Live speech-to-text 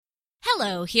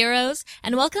Hello, heroes,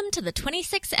 and welcome to the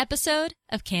 26th episode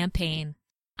of Campaign.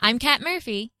 I'm Kat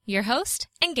Murphy, your host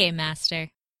and game master.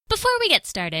 Before we get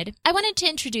started, I wanted to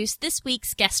introduce this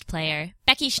week's guest player,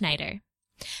 Becky Schneider.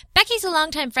 Becky's a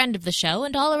longtime friend of the show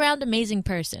and all-around amazing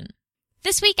person.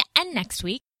 This week and next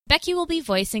week, Becky will be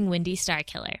voicing Windy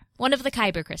Starkiller, one of the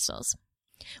Kyber crystals.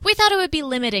 We thought it would be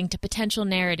limiting to potential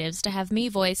narratives to have me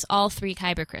voice all 3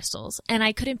 Kyber crystals, and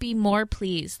I couldn't be more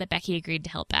pleased that Becky agreed to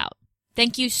help out.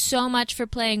 Thank you so much for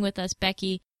playing with us,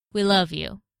 Becky. We love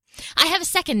you. I have a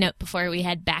second note before we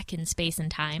head back in space and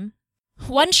time.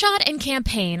 One Shot and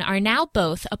Campaign are now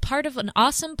both a part of an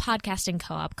awesome podcasting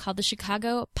co-op called the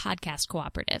Chicago Podcast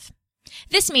Cooperative.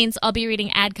 This means I'll be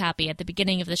reading ad copy at the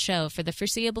beginning of the show for the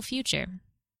foreseeable future.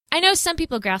 I know some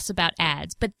people grouse about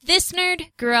ads, but this nerd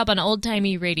grew up on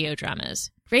old-timey radio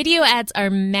dramas. Radio ads are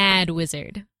mad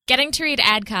wizard. Getting to read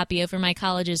ad copy over my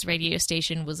college's radio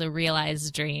station was a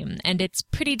realized dream, and it's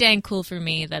pretty dang cool for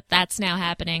me that that's now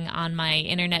happening on my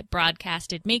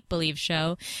internet-broadcasted make-believe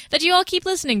show that you all keep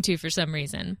listening to for some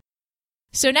reason.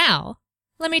 So now,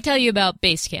 let me tell you about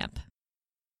Basecamp.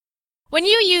 When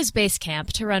you use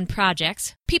Basecamp to run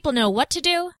projects, people know what to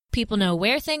do, people know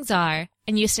where things are,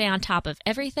 and you stay on top of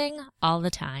everything all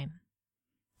the time.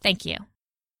 Thank you.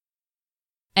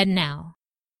 And now,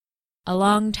 a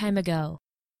long time ago,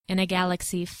 in a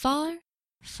galaxy far,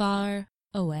 far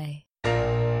away.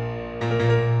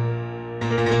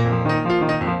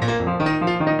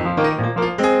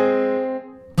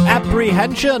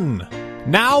 Apprehension!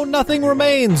 Now nothing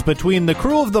remains between the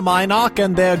crew of the Minarch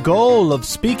and their goal of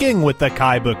speaking with the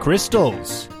Kyber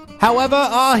crystals. However,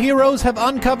 our heroes have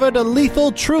uncovered a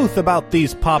lethal truth about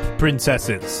these pop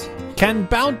princesses. Can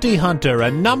bounty hunter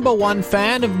and #1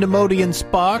 fan of Nemodian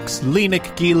Sparks,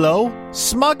 Lenik Gilo,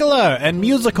 smuggler and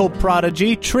musical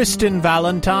prodigy Tristan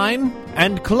Valentine,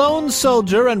 and clone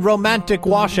soldier and romantic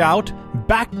washout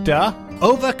Bacta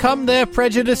overcome their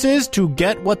prejudices to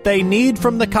get what they need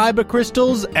from the Kyber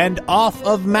crystals and off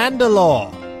of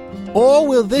Mandalore? Or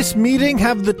will this meeting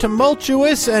have the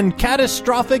tumultuous and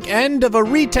catastrophic end of a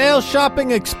retail shopping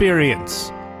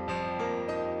experience?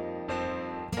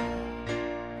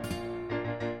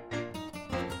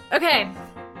 Okay,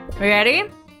 we ready?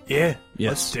 Yeah, Yes.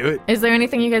 let's do it. Is there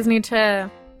anything you guys need to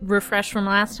refresh from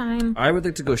last time? I would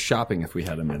like to go shopping if we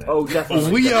had a minute. Oh,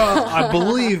 definitely. We are, I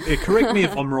believe, correct me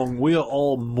if I'm wrong, we are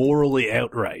all morally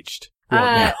outraged.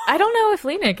 I don't know if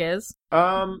Lenik is.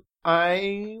 I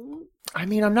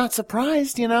mean, I'm not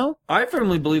surprised, you know? I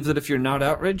firmly believe that if you're not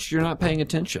outraged, you're not paying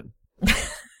attention.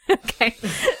 Okay.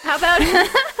 How about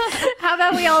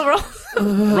we all roll?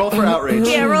 Roll for outrage.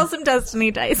 Yeah, roll some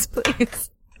Destiny dice, please.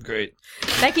 Great.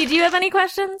 Becky, do you have any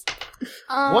questions?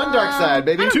 One dark side,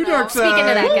 baby. Two dark Speaking to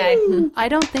that guy. I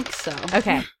don't think so.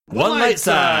 Okay. One light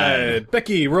side.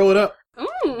 Becky, roll it up.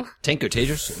 Ooh. Tanko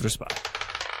Taser Soldier Spy.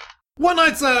 One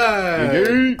night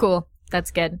side. Cool.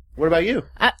 That's good. What about you?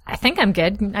 I think I'm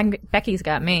good. Becky's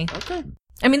got me. Okay.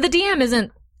 I mean, the DM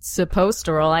isn't supposed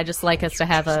to roll. I just like us to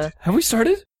have a... Have we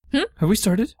started? Have we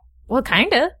started? Well,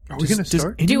 kinda. Are we going to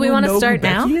start? Do we want to start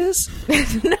now? Becky is?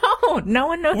 No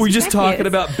one knows We're who just Becky talking is.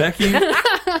 about Becky?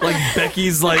 Like,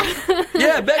 Becky's like,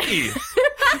 yeah, Becky.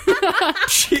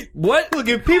 What? Look,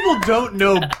 if people don't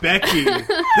know Becky,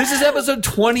 This is episode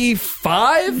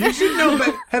 25? you should know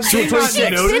Becky. Have they not She's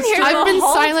been noticed? here I've the been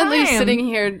whole silently time. sitting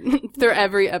here through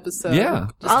every episode. Yeah.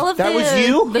 All of That the, was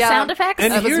you? the Yeah. sound effects?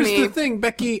 And That was here's me. the thing,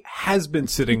 Becky has been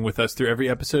sitting with us through every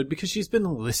episode because she's been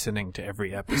listening to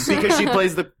every episode. Because she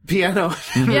plays the piano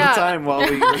all the Yeah. time while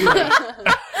we review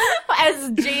that.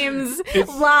 As James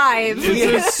live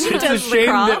It's a does the shame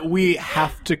crawl. that we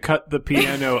have to cut the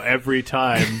piano every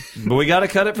time. But we gotta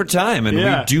cut it for time, and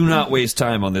Yeah. we do not waste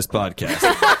time on this podcast.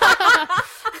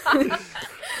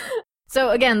 So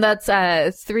again, that's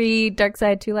 3 dark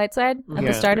side, 2 light side at Yeah.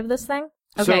 the start of this thing.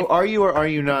 Okay. So are you or are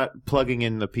you not plugging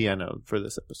in the piano for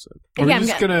this episode? We're yeah,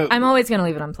 just gonna- I'm always gonna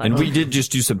leave it unplugged. And we did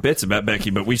just do some bits about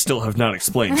Becky, but we still have not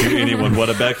explained to anyone what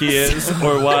a Becky is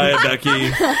or why a Becky.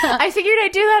 I figured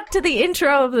I'd do that to the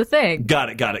intro of the thing. Got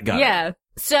it. Yeah.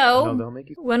 So No, they'll make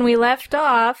you. when we left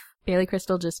off, Bailey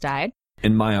Crystal just died.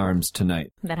 In my arms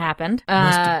tonight. That happened.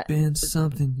 Must have been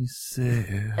something you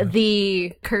said.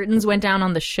 The curtains went down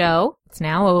on the show. It's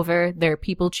now over. There are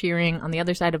people cheering on the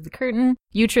other side of the curtain.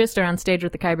 You, Trist, are on stage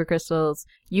with the Kyber crystals.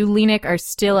 You, Lenik, are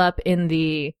still up in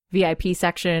the VIP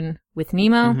section with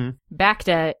Nemo. Mm-hmm.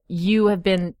 Bacta, you have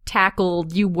been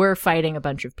tackled. You were fighting a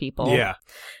bunch of people. Yeah.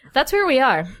 That's where we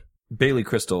are. Bailey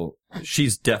Crystal,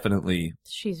 she's definitely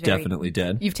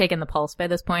dead. You've taken the pulse by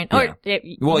this point. Yeah.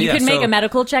 Or you could make a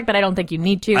medical check, but I don't think you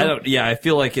need to. I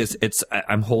feel like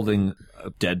I'm holding a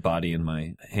dead body in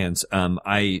my hands.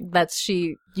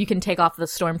 You can take off the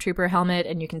stormtrooper helmet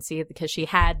and you can see because she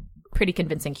had pretty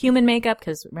convincing human makeup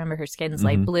because remember her skin's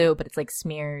light blue, but it's like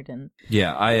smeared and.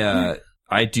 Yeah,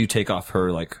 I do take off her,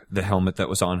 like, the helmet that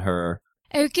was on her.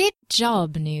 Oh, good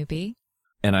job, newbie.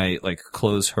 And I, like,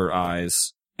 close her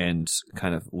eyes and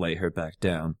kind of lay her back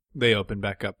down. They open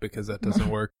back up because that doesn't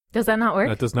work. Does that not work?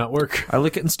 That does not work. I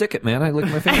lick it and stick it, man. I lick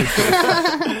my fingers.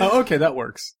 Oh, okay, that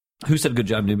works. Who said good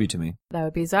job, newbie, to me? That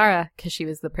would be Zara, because she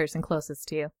was the person closest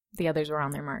to you. The others were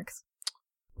on their marks.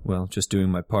 Well, just doing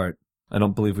my part. I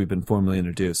don't believe we've been formally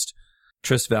introduced.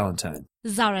 Tris Valentine.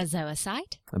 Zara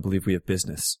Zoasite. I believe we have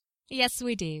business. Yes,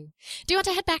 we do. Do you want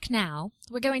to head back now?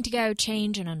 We're going to go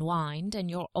change and unwind, and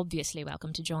you're obviously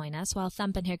welcome to join us while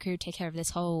Thump and her crew take care of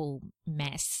this whole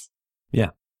mess.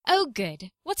 Yeah. Oh,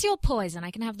 good. What's your poison?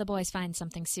 I can have the boys find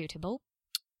something suitable.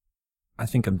 I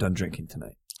think I'm done drinking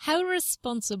tonight. How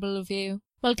responsible of you.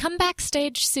 Well, come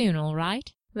backstage soon, all right?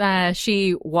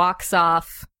 She walks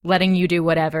off, letting you do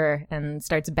whatever, and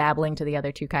starts babbling to the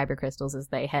other two Kyber crystals as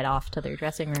they head off to their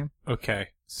dressing room. Okay,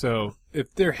 so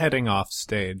if they're heading off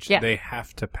stage, they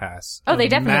have to pass they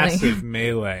definitely massive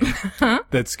melee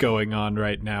that's going on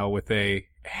right now with a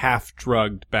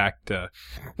half-drugged Bacta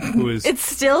who is... It's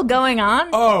still going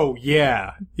on? Oh,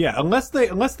 yeah. Yeah, unless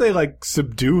they like,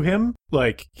 subdue him,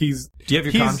 like, he's... Do you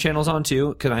have your comm channels on,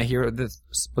 too? Can I hear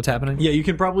what's happening? Yeah, you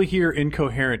can probably hear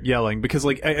incoherent yelling, because,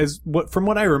 like, from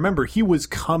what I remember, he was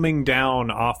coming down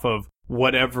off of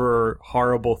whatever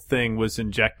horrible thing was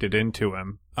injected into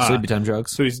him. Sleepy time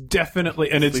drugs. So he's definitely,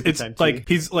 and it's like,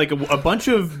 he's like a bunch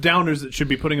of downers that should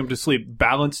be putting him to sleep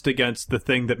balanced against the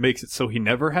thing that makes it so he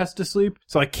never has to sleep.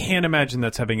 So I can't imagine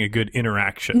that's having a good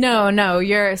interaction.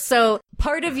 No, so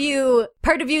part of you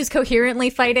is coherently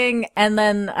fighting, and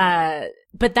then,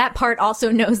 but that part also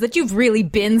knows that you've really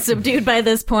been subdued by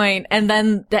this point, and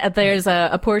then there's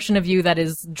a portion of you that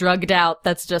is drugged out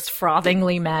that's just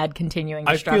frothingly mad, continuing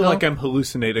to struggle. I feel like I'm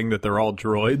hallucinating that they're all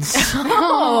droids.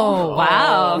 Oh,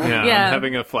 wow. Yeah, I'm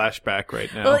having a flashback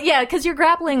right now. Well, yeah, because you're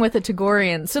grappling with a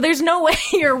Togorian, so there's no way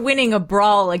you're winning a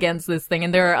brawl against this thing,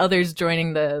 and there are others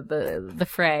joining the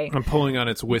fray. I'm pulling on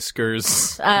its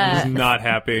whiskers. He's not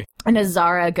happy. And as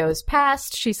Zara goes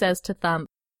past, she says to Thump,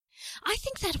 I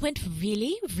think that went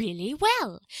really, really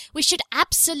well. We should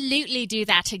absolutely do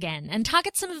that again and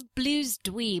target some of Blue's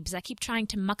dweebs that keep trying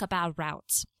to muck up our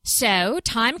routes. So,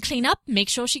 time clean up, make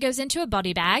sure she goes into a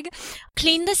body bag,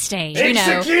 clean the stage,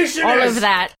 all of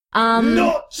that.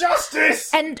 Not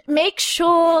justice! And make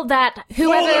sure that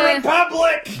whoever... For the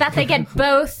Republic! That they get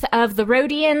both of the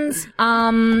Rhodians,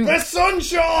 The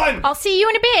sunshine! I'll see you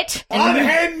in a bit!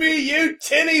 Unhand me, you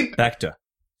tinny... Bacta,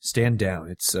 stand down.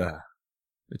 It's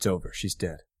over. She's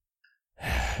dead.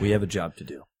 We have a job to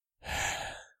do.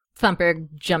 Thumper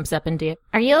jumps up into you.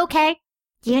 Are you okay?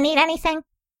 Do you need anything?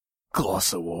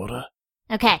 Glass of water.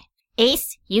 Okay.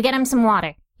 Ace, you get him some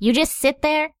water. You just sit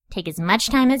there, take as much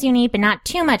time as you need, but not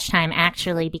too much time,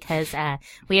 actually, because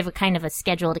we have a kind of a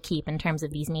schedule to keep in terms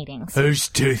of these meetings. Whose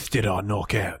tooth did I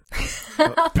knock out?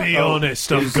 Be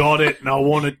honest, I've got it and I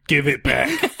want to give it back.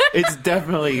 It's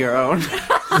definitely your own.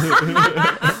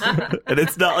 And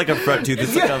it's not like a front tooth,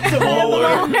 it's like a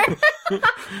molar.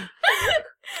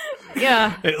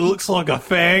 Yeah. It looks like a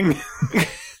fang.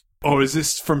 Or is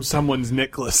this from someone's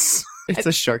necklace? It's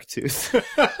a shark tooth.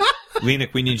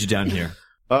 Lenik, we need you down here.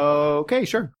 Okay,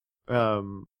 sure.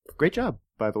 Great job,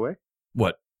 by the way.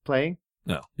 What? Playing?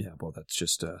 No, yeah, well, that's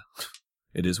just,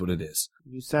 it is what it is.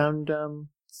 You sound,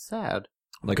 sad.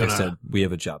 Like I said, we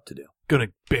have a job to do. Gonna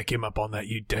pick him up on that.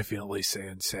 You definitely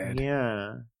sound sad.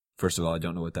 Yeah. First of all, I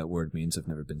don't know what that word means. I've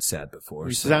never been sad before.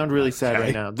 You sound really sad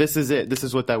right now. This is it. This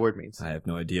is what that word means. I have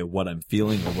no idea what I'm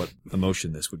feeling or what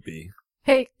emotion this would be.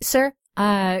 Hey, sir,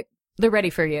 they're ready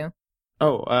for you.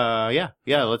 Oh, yeah,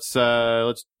 let's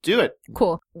do it.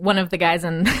 Cool. One of the guys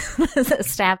in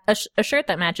a shirt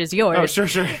that matches yours. Oh,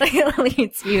 sure.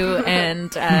 Leads you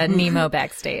and Nemo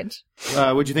backstage.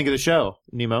 What'd you think of the show,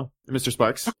 Nemo? Mr.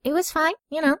 Sparks? It was fine,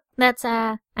 that's,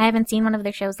 I haven't seen one of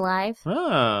their shows live.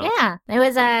 Oh. Yeah, it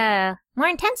was, more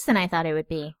intense than I thought it would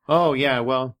be. Oh, yeah,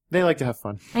 well, they like to have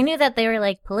fun. I knew that they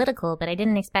were, political, but I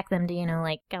didn't expect them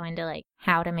to, go into,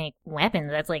 how to make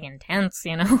weapons. That's, intense,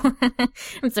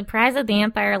 I'm surprised that the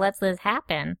Empire lets this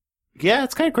happen. Yeah,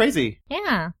 it's kind of crazy.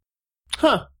 Yeah.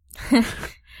 Huh.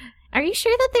 Are you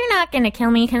sure that they're not going to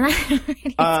kill me? Because I'm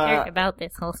pretty scared about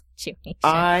this whole situation.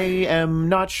 I am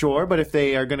not sure, but if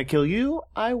they are going to kill you,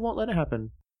 I won't let it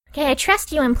happen. Okay, I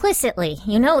trust you implicitly.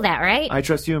 You know that, right? I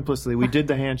trust you implicitly. We did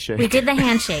the handshake. We did the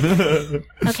handshake.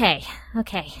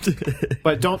 Okay.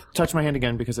 But don't touch my hand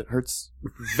again because it hurts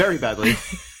very badly.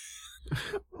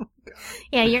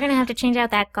 Yeah, you're gonna have to change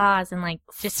out that gauze in, like,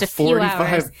 just a few 45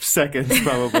 hours. seconds,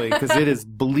 probably, because it is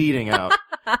bleeding out.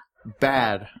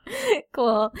 Bad.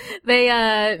 Cool. They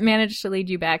managed to lead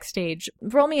you backstage.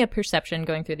 Roll me a perception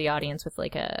going through the audience with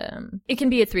like it can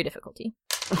be a 3 difficulty.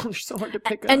 Oh, they're so hard to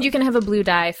pick up. And you can have a blue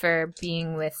die for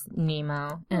being with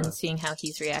Nemo and seeing how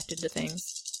he's reacted to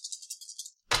things.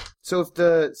 So if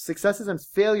the successes and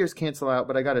failures cancel out,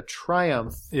 but I got a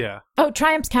triumph. Yeah. Oh,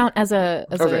 triumphs count as a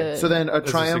Okay, so then a As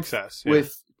a triumph success, yeah.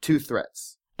 with 2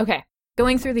 threats. Okay.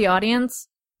 Going through the audience,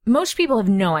 most people have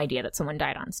no idea that someone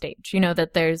died on stage. You know,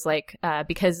 that there's like,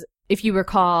 because if you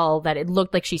recall that it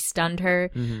looked like she stunned her,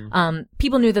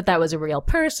 people knew that was a real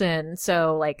person.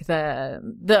 So like the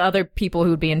other people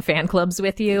who would be in fan clubs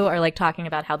with you are like talking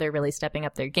about how they're really stepping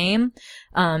up their game.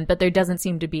 But there doesn't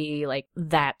seem to be like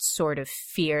that sort of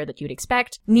fear that you'd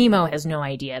expect. Nemo has no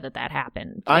idea that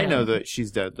happened. I know that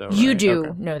she's dead, though. You right? do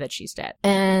Okay. know that she's dead.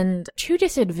 And 2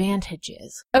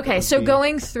 disadvantages. Okay, so you're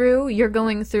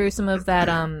going through some of that,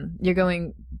 you're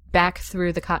going back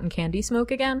through the cotton candy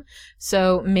smoke again.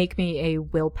 So make me a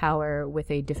willpower with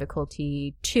a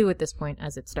difficulty 2 at this point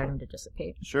as it's starting to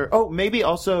dissipate. Sure. Oh, maybe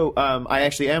also, I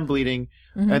actually am bleeding,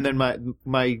 and then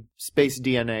my space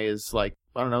DNA is like,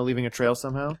 I don't know, leaving a trail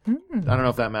somehow. I don't know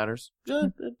if that matters.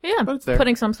 Yeah, but it's there.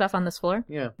 putting some stuff on this floor.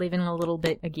 Yeah. Leaving a little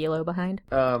bit of Gilo behind.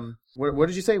 What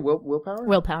did you say? Willpower?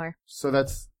 Willpower. So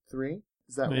that's 3?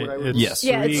 Is that what I would? Yes.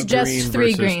 Yeah, it's just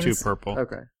 3 versus greens. 2 purple.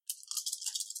 Okay.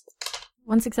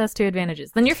 1 success, 2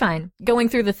 advantages. Then you're fine. Going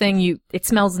through the thing, it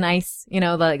smells nice. You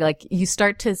know, like you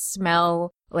start to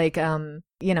smell like,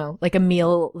 you know, like a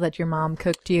meal that your mom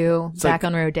cooked you It's back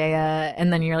like- on Rodea,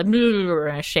 and then you're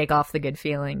like, shake off the good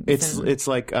feelings. and- It's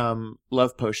like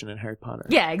love potion in Harry Potter.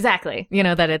 yeah, exactly. You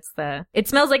know, that it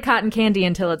smells like cotton candy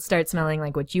until it starts smelling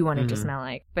like what you want it to smell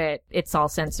like. But it's all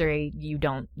sensory. You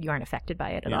aren't affected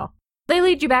by it at all. They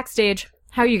lead you backstage.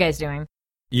 How are you guys doing?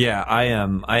 Yeah, I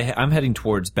am. I'm heading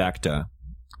towards Bacta.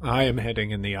 I am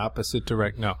heading in the opposite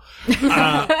direction. No.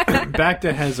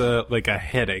 Bacta has a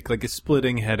headache, like a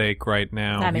splitting headache right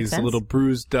now. That makes He's sense. a little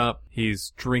bruised up.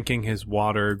 He's drinking his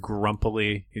water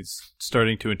grumpily. He's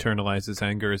starting to internalize his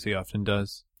anger as he often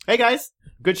does. Hey guys,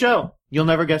 good show. You'll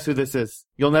never guess who this is.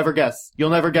 You'll never guess. You'll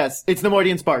never guess. It's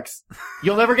Nemoidian Sparks.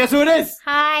 You'll never guess who it is.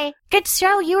 Hi. Good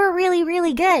show. You were really,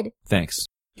 really good. Thanks.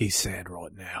 He's sad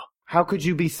right now. How could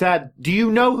you be sad? Do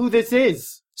you know who this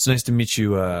is? It's nice to meet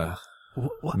you,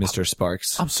 What? Mr.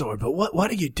 Sparks. I'm sorry, but what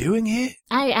are you doing here?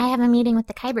 I have a meeting with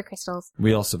the Kyber crystals.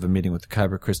 We also have a meeting with the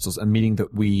Kyber Crystals, a meeting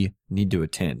that we need to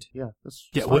attend. Yeah, that's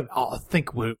Yeah, fine. I think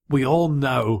we all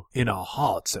know in our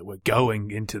hearts that we're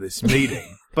going into this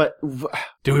meeting. But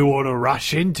Do we want to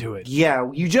rush into it? yeah,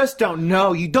 you just don't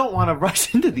know. You don't want to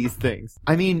rush into these things.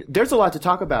 I mean, there's a lot to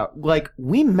talk about. Like,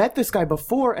 we met this guy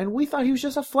before and we thought he was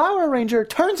just a flower arranger.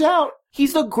 Turns out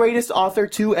he's the greatest author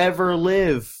to ever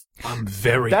live. I'm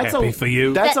very That's happy a for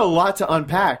you. That's a lot to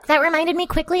unpack. That reminded me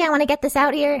quickly. I want to get this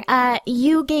out here.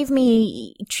 You gave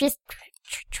me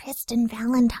Tristan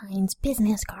Valentine's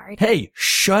business card. Hey,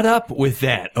 shut up with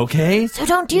that, okay? So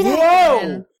don't do that.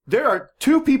 Whoa! There are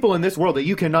 2 people in this world that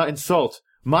you cannot insult.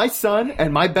 My son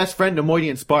and my best friend,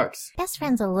 Nemoidian Sparks. Best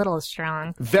friend's a little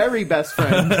strong. Very best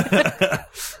friend.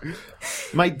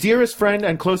 My dearest friend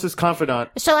and closest confidant.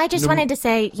 So I just wanted to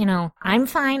say, you know, I'm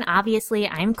fine. Obviously,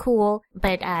 I'm cool,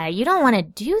 but you don't want to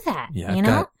do that. Yeah, you I've know.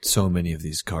 got so many of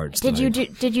these cards. Did you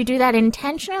do that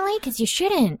intentionally? Because you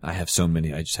shouldn't. I have so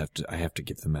many. I have to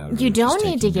give them out. You It's just don't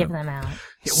need to taking give up them out.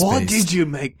 Why space. did you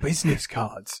make business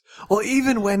cards? Or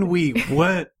even when we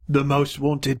weren't the most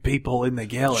wanted people in the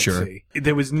galaxy,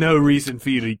 there was no reason for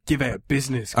you to give out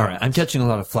business All cards. right, I'm catching a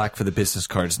lot of flack for the business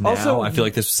cards now. Also- I feel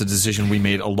like this was a decision we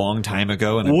made a long time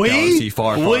ago in a We- galaxy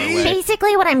far, far we- away.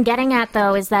 Basically, what I'm getting at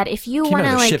though is that if you Came want out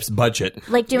to of the like ship's budget.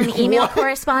 do an email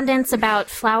correspondence about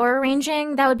flower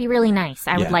arranging, that would be really nice.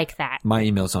 I would Yeah. like that. My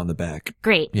email's on the back.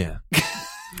 Great. Yeah.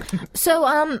 So,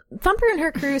 Thumper and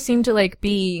her crew seem to like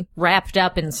be wrapped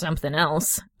up in something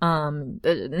else.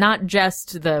 Not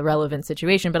just the relevant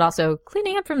situation, but also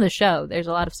cleaning up from the show. There's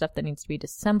a lot of stuff that needs to be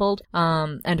disassembled.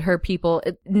 And her people,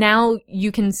 now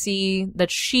you can see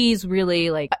that she's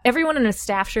really like, everyone in a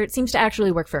staff shirt seems to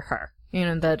actually work for her. You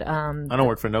know, that, I don't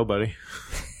work for nobody.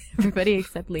 everybody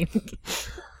except Liam.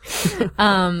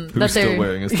 Who's still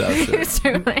wearing a staff shirt? Who's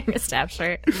still wearing a staff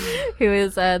shirt? Who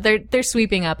is they're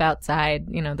sweeping up outside,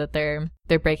 you know, that they're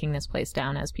breaking this place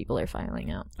down as people are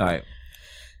filing out. All right.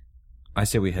 I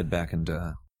say we head back and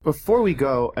Before we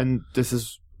go, and this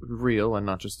is real and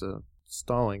not just a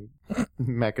stalling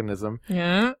mechanism.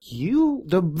 Yeah.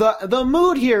 The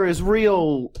mood here is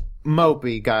real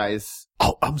mopey, guys.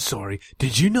 Oh, I'm sorry.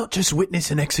 Did you not just witness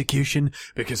an execution?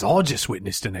 Because I just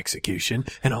witnessed an execution,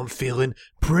 and I'm feeling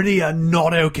pretty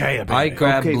not okay about I it.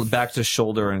 grabbed Okay. Baxter's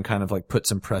shoulder and kind of like put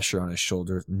some pressure on his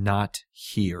shoulder. Not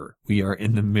here. We are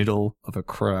in the middle of a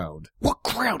crowd. What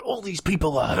crowd? All these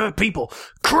people are her people.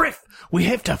 Griff, we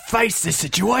have to face this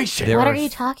situation. There What are you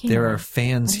talking There about? are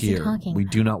fans What is he here. talking We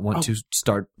do not want to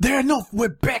start. They're not. We're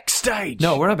backstage.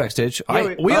 No, we're not backstage.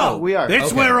 Yeah, We are. We are. That's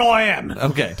Okay. where I am.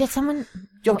 Okay. Did someone...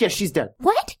 Okay, she's dead.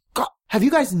 What? God, have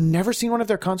you guys never seen one of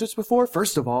their concerts before?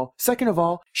 First of all. Second of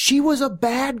all, she was a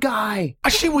bad guy.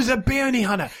 She was a bounty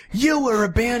hunter. You were a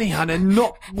bounty hunter.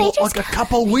 Not like a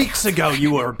couple weeks ago.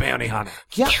 You were a bounty hunter.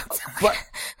 Yeah, but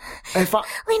if I... Lenik,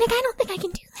 I don't think I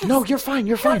can do this. No, you're fine.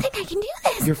 You're I fine. don't think I can do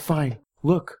this. You're fine.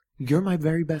 Look, you're my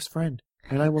very best friend,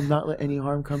 and I will not let any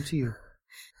harm come to you.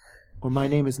 Or my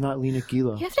name is not Lena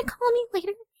Gilo. You have to call me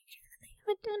later. I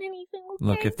haven't done anything. Okay?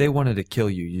 Look, if they wanted to kill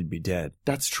you, you'd be dead.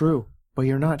 That's true, but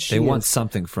you're not. She They want is.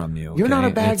 something from you. You're not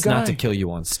okay? a bad It's not guy. to kill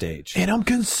you on stage. And I'm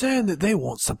concerned that they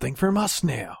want something from us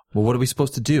now. Well, what are we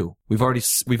supposed to do? We've already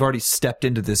stepped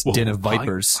into this den of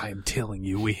vipers. I am telling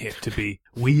you, we have to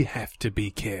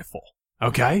be careful.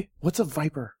 Okay? What's a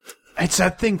viper? It's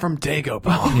that thing from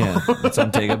Dagobah. Yeah, it's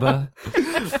on Dagobah.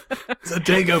 It's a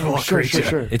Dagobah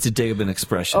creature. It's a Dagobah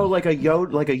expression. Oh, like a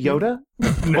Yoda?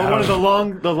 No. Or one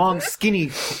of the long, skinny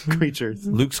creatures.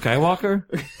 Luke Skywalker?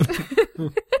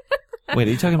 Wait,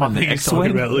 are you talking about I the think he's talking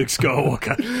X-Wing? about Luke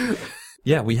Skywalker.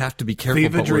 Yeah, we have to be careful.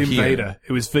 Fever but we're Dream here. Vader.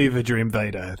 It was Fever Dream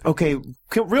Vader. Okay,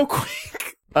 real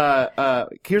quick.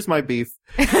 Here's my beef.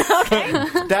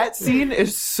 That scene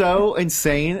is so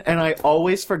insane, and I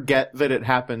always forget that it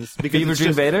happens because Fever it's Dream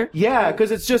just, Vader? Yeah,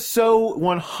 because it's just so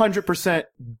 100%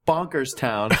 bonkers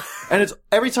town, and it's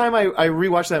every time I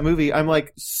rewatch that movie, I'm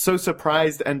like so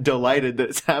surprised and delighted that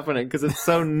it's happening because it's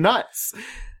so nuts.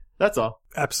 That's all.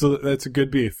 Absolutely, that's a good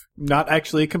beef. Not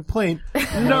actually a complaint.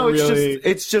 No, Not really.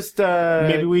 it's just.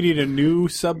 Maybe we need a new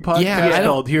sub podcast Yeah, I don't-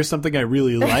 called "Here's Something I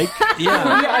Really Like."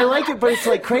 Yeah. Yeah, I like it, but it's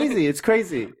like crazy. It's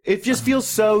crazy. It just feels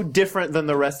so different than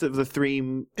the rest of the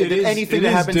theme. It is- Anything it that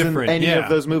is happens different, in any yeah. of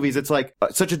those movies, it's like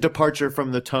such a departure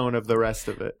from the tone of the rest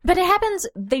of it. But it happens.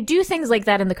 They do things like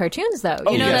that in the cartoons, though.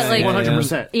 Oh, You know yes, that, like,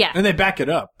 100%. yeah. And they back it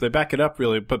up. They back it up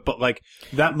really, but like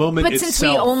that moment But itself. since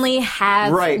we only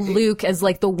have Right. Luke as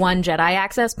like the one Jedi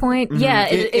access point, yeah,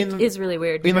 it is really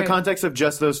weird. In the Very- context of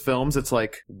just those films, it's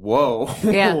like, whoa.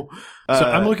 Yeah. So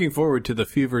I'm looking forward to the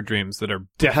fever dreams that are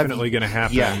definitely going to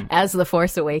happen Yeah. as the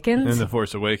Force Awakens. in The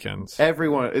Force Awakens.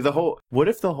 Everyone, what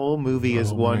if the whole movie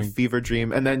is Oh one my- fever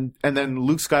dream, and then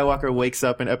Luke Skywalker wakes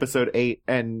up in Episode 8,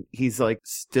 and he's like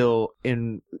still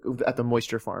at the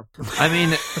moisture farm. I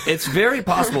mean, it's very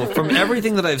possible from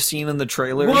everything that I've seen in the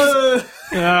trailers. All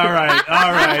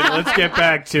right, let's get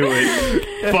back to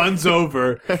it. Fun's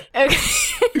over.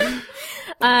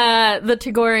 The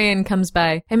Tagorian comes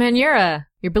by. Hey man, you're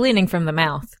bleeding from the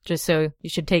mouth. Just so you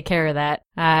should take care of that.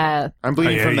 I'm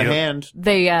bleeding yeah, from the yeah. hand.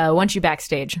 They want you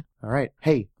backstage. All right.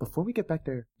 Hey, before we get back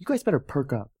there, you guys better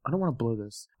perk up. I don't want to blow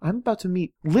this. I'm about to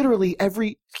meet literally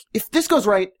if this goes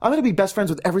right, I'm going to be best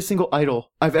friends with every single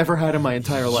idol I've ever had in my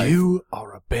entire life. You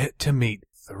are about to meet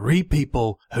 3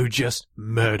 people who just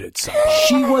murdered someone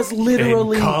She was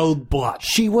literally, in cold blood.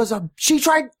 she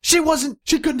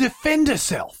Couldn't defend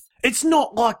herself. It's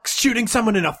not like shooting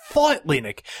someone in a fight,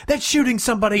 Lennox. That's shooting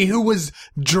somebody who was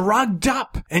drugged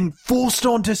up and forced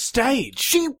onto stage.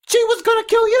 she was going to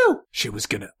kill you. She was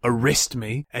gonna arrest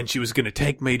me, and she was gonna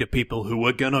take me to people who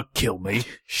were gonna kill me.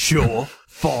 Sure,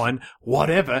 fine,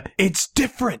 whatever. It's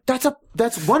different. That's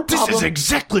one This problem. is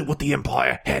exactly what the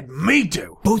Empire had me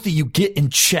do. Both of you get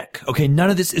in check, okay? None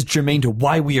of this is germane to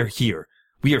why we are here.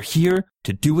 We are here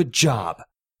to do a job.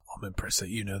 I'm impressed that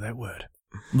you know that word.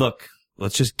 Look,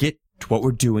 let's just get to what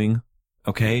we're doing,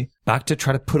 okay? Back to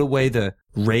try to put away the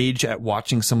rage at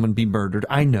watching someone be murdered.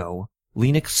 I know.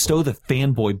 Lennox, stow the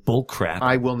fanboy bullcrap.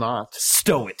 I will not.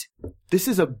 Stow it. This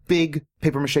is a big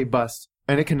papier-mâché bust,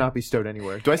 and it cannot be stowed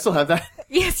anywhere. Do I still have that?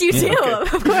 Yes, you do,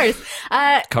 okay. of course.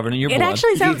 Covered in your It blood.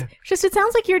 actually sounds it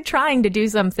sounds like you're trying to do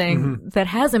something that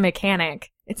has a mechanic.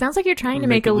 It sounds like you're trying to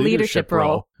make a leadership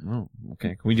role. Oh, okay.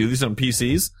 Can we do these on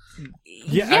PCs?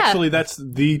 Yeah, Yeah. actually, that's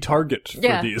the target for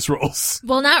Yeah. these roles.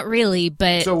 Well, not really,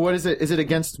 but So what is it? Is it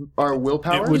against our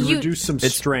willpower? It would You- reduce some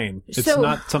strain. It's so-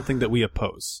 not something that we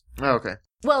oppose. Oh, okay.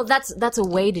 Well, that's a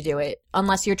way to do it,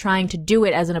 unless you're trying to do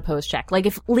it as an opposed check. Like,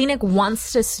 if Lenik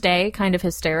wants to stay kind of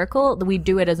hysterical, we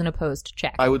do it as an opposed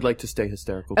check. I would like to stay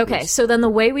hysterical, Okay, please. so then the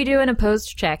way we do an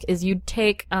opposed check is you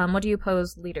take, what do you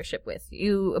oppose leadership with?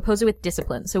 You oppose it with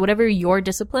discipline. So whatever your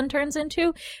discipline turns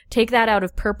into, take that out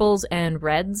of purples and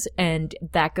reds, and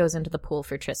that goes into the pool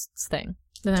for Trist's thing.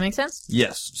 Does that make sense?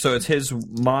 Yes. So it's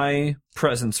my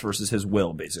presence versus his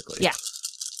will, basically. Yeah.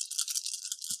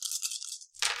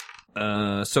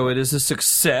 So it is a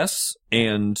success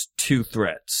and 2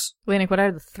 threats. Lenik, what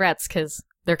are the threats? Because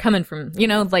they're coming from,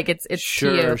 like, it's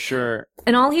to you. Sure.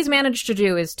 And all he's managed to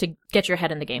do is to get your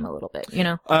head in the game a little bit,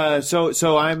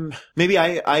 So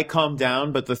I calm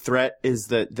down, but the threat is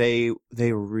that they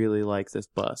really like this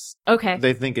bus. Okay.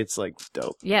 They think it's, like,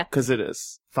 dope. Yeah. Because it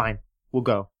is. Fine. We'll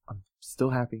go. I'm still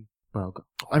happy, but I'll go.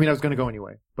 I mean, I was going to go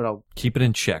anyway, but I'll. Keep it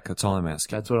in check. That's all I'm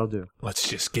asking. That's what I'll do. Let's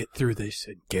just get through this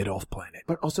and get off planet.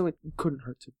 But also, it couldn't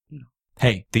hurt to,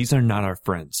 Hey, these are not our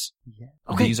friends. Yeah.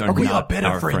 These are we are not better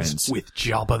our friends with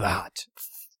Jabba the Hutt.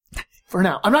 For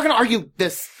now. I'm not going to argue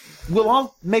this. We'll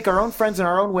all make our own friends in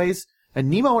our own ways, and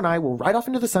Nemo and I will ride off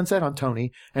into the sunset on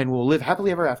Tony, and we'll live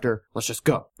happily ever after. Let's just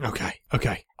go. Okay.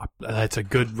 That's a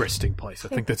good resting place. I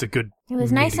think that's a good It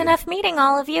was nice medium. enough meeting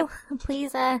all of you.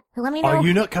 Please, let me know. Are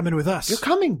you not coming with us? You're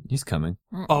coming. He's coming.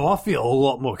 Oh, I feel a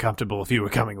lot more comfortable if you were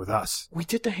coming with us. We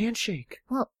did the handshake.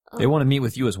 Well, They want to meet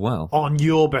with you as well. On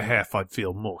your behalf, I'd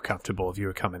feel more comfortable if you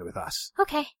were coming with us.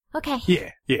 okay. Yeah.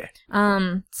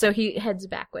 So he heads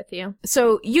back with you.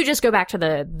 So you just go back to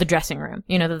the dressing room.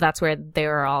 That's where they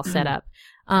were all set up.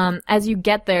 As you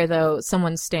get there, though,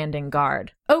 someone's standing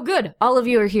guard. Oh, good. All of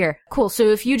you are here. Cool. So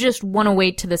if you just want to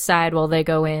wait to the side while they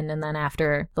go in, and then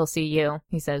after they'll see you,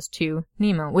 he says to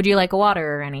Nemo, would you like a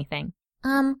water or anything?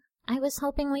 I was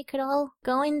hoping we could all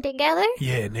go in together.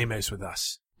 Yeah, Nemo's with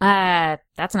us.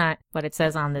 That's not what it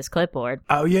says on this clipboard.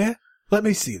 Oh, yeah? Let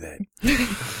me see that.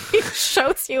 He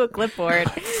shows you a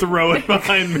clipboard. Throw it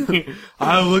behind me.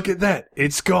 Oh, look at that.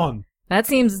 It's gone. That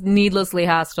seems needlessly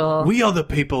hostile. We are the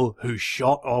people who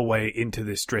shot our way into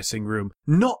this dressing room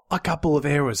not a couple of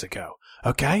hours ago,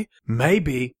 okay?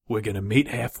 Maybe we're going to meet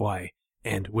halfway,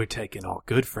 and we're taking our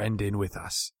good friend in with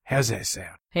us. How's that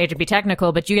sound? Hate to be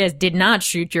technical, but you guys did not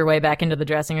shoot your way back into the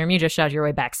dressing room. You just shot your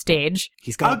way backstage.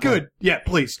 He's got Oh, good. Yeah,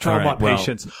 please, try All my right, well-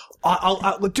 patience. Do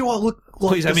I look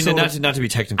like Please, I the mean, sort not to be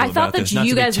technical I about thought that this, not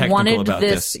you to be guys technical wanted about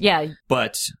this. Yeah.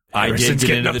 But I did Harrison's get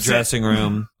getting into the upset. dressing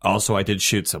room. Also, I did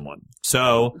shoot someone.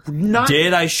 So, Not-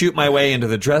 did I shoot my way into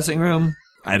the dressing room?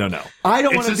 I don't know. I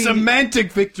don't It's want a to be.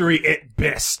 semantic victory at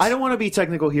best. I don't want to be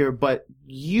technical here, but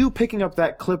you picking up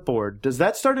that clipboard, does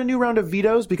that start a new round of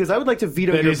vetoes? Because I would like to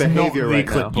veto That your is not behavior the right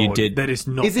now. clipboard. You did- That is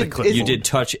not Is the it- clipboard. You did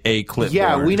touch a clipboard.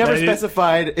 Yeah, we never That is-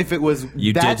 specified if it was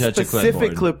You that did touch a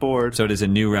specific clipboard. So it is a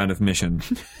new round of mission.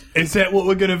 Is that what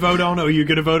we're going to vote on, or are you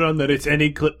going to vote on that it's any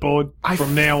clipboard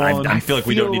from now on? I feel like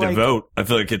we don't feel need to like- vote. I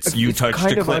feel like it's you It's touched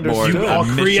kind a of clipboard. understood. You a are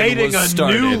mission creating was a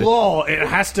started. new law. It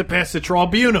has to pass the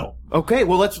tribunal. Okay,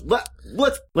 well let's put up. So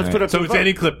the it's vote.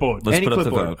 any clipboard. Let's Any put up the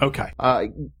clipboard. vote. Okay.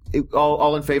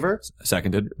 All in favor?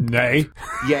 Seconded. Nay.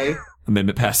 Yay!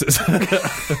 Amendment passes.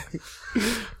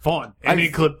 Fine. Any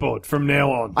clipboard from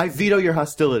now on. I veto your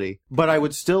hostility, but I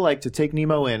would still like to take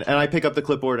Nemo in, and I pick up the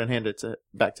clipboard and hand it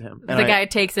back to him. And The guy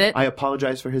takes it. I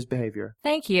apologize for his behavior.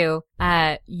 Thank you.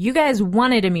 You guys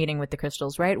wanted a meeting with the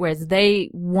crystals, right? Whereas they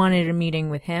wanted a meeting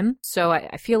with him. So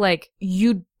I feel like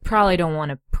you probably don't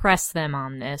want to press them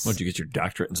on this. What'd you get your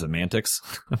doctorate in semantics?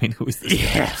 I mean, who is this?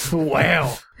 Yeah.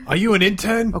 Wow. Are you an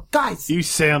intern? Oh, guys, You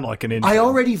sound like an intern. I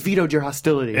already vetoed your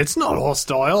hostility. It's not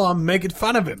hostile. I'm making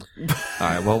fun of him. All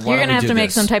right, well, why You're don't gonna we have do to make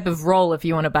this? some type of roll if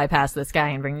you want to bypass this guy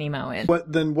and bring Nemo in.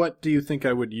 What do you think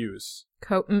I would use?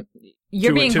 You're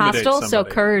To being intimidate hostile, so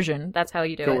somebody. coercion. That's how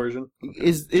you do it. Coercion?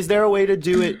 Is there a way to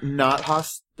do it not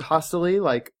hostilely?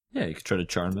 Like, Yeah, you could try to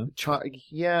charm them.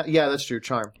 yeah, that's true.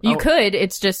 Charm. You Oh, could.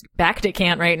 It's just Bacta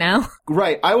can't right now.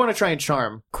 Right. I want to try and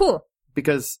charm Cool.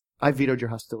 because I vetoed your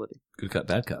hostility. Good cop,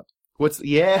 bad cop.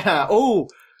 Yeah. Oh,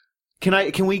 can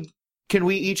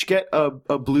we each get a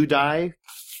blue die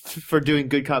for doing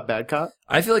good cop, bad cop?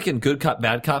 I feel like in good cop,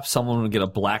 bad cop, someone would get a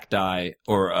black die,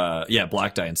 or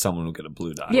black die, and someone would get a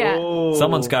blue die. Yeah. Oh.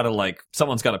 Someone's got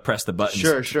to press the buttons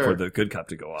Sure. for the good cop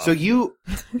to go off. So you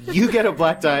get a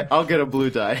black die, I'll get a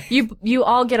blue die. You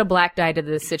all get a black die to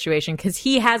this situation because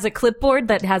he has a clipboard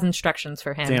that has instructions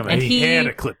for him. Damn it. And He had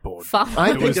a clipboard.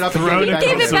 I It picked was it up and thrown gave it back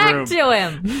gave across it the back room.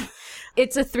 to him.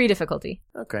 It's a 3 difficulty.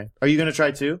 Okay. Are you going to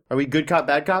try 2? Are we good cop,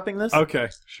 bad copping this? Okay,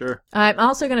 sure. I'm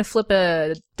also going to flip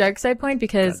a dark side point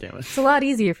because God damn it. it's a lot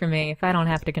easier for me if I don't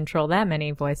have to control that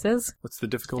many voices. What's the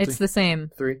difficulty? It's the same.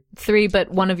 3. 3,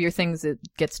 but one of your things it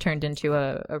gets turned into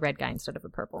a red guy instead of a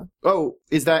purple. Oh,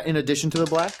 is that in addition to the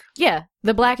black? Yeah,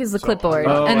 the black is the clipboard,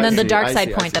 Oh, and I then the see, dark I side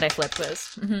see, I point see. that I flipped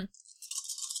was.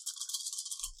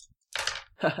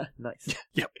 Nice.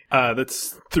 Yep.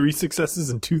 That's 3 successes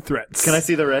and 2 threats. Can I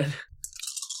see the red?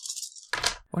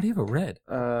 Why do you have a red?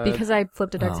 Because I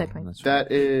flipped a dark Oh, side point. that's right.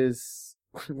 That is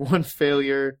 1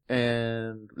 failure,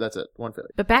 and that's it. 1 failure.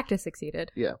 But Bacta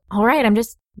succeeded. Yeah. All right,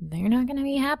 they're not going to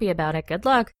be happy about it. Good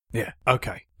luck. Yeah,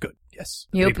 okay, good. Yes.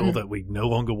 You People open- that we no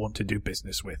longer want to do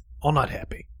business with are not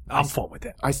happy. I'm fine with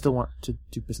that. I still want to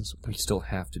do business with them. We still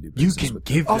have to do You business can with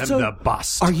give Also, them the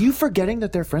bust. Are you forgetting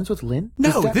that they're friends with Lynn?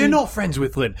 Does No, that they're mean- not friends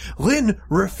with Lynn. Lynn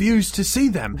refused to see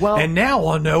them. Well- and now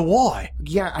I know why.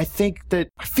 Yeah, I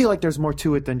feel like there's more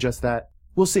to it than just that.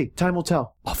 We'll see. Time will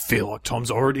tell. I feel like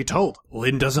Tom's already told.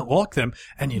 Lynn doesn't like them.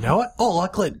 And you know what? I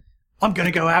like Lynn. I'm going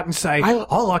to go out and say, I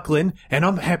like Lynn, and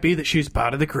I'm happy that she's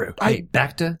part of the crew. Hey,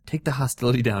 Bacta, take the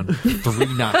hostility down 3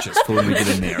 notches for when we get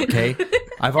in there, okay?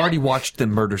 I've already watched them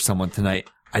murder someone tonight.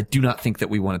 I do not think that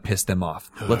we want to piss them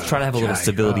off. Let's try to have a little Okay,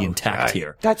 civility intact okay.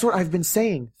 here. That's what I've been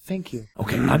saying. Thank you.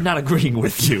 Okay, I'm not agreeing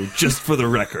with you, just for the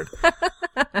record.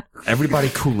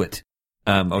 Everybody cool it.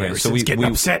 Okay, so Harrison's getting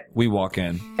upset. we walk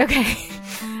in. Okay.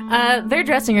 Their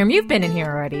dressing room. You've been in here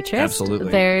already, Trist. Absolutely.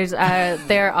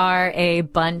 There are a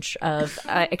bunch of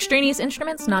extraneous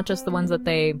instruments, not just the ones that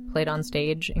they played on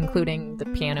stage, including the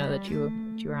piano that you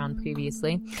were on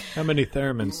previously. How many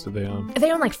theremins do they own?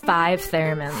 They own like 5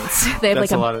 theremins. They have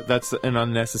That's like a lot of. That's an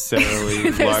unnecessarily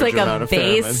there's large like amount a of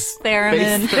bass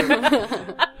theremins.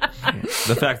 theremin.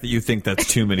 The fact that you think that's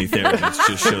too many theremins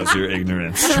just shows your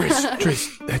ignorance.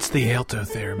 Tris, that's the alto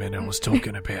theremin I was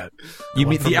talking about. You one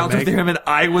mean from the alto mag- theremin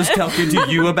I was talking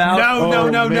to you about? No, Oh,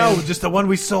 no, man. just the one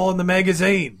we saw in the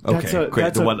magazine. That's Okay, a- great.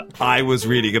 that's The a- one I was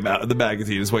reading about in the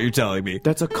magazine is what you're telling me.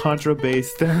 That's a contrabass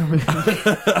theremin.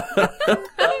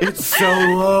 It's so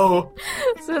low.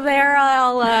 So they're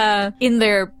all in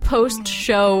their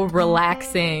post-show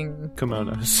relaxing.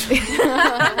 Kimonos.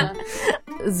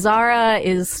 Zara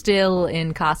is still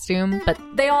in costume, but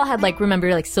they all had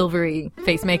remember silvery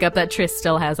face makeup that Triss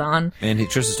still has on. And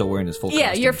Trish is still wearing his full Yeah,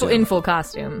 costume, you're too. in full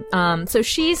costume. So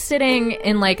she's sitting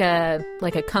in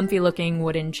a comfy looking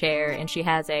wooden chair, and she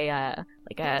has a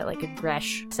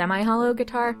Gretsch semi-hollow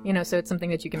guitar. So it's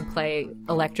something that you can play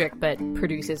electric, but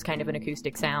produces kind of an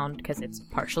acoustic sound because it's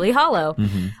partially hollow.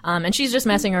 Mm-hmm. And she's just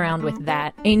messing around with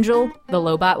that. Angel, the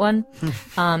Lobot one,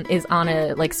 is on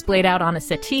splayed out on a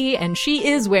settee, and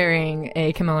she is wearing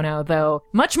a kimono, though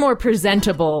much more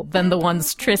presentable than the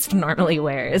ones Trist normally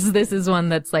wears. This is one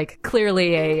that's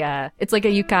clearly it's like a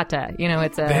yukata.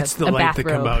 It's That's the a length the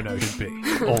bathrobe. kimono should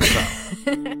be.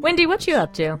 Also, Wendy, what you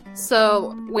up to?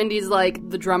 So Wendy's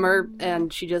the drummer,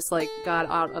 and she just got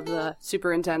out of the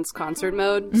super intense concert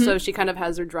mode. So she kind of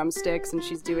has her drumsticks, and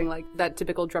she's doing that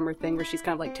typical drummer thing where she's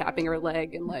kind of tapping her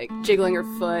leg and jiggling her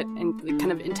foot and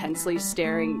kind of intensely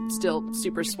staring, still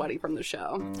super sweaty from the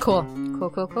show. Cool.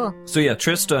 So yeah,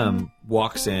 Trist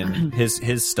walks in.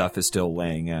 His stuff is still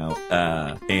laying out,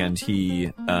 and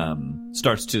he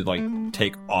starts to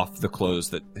take off the clothes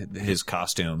that his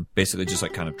costume, basically just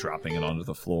kind of dropping it onto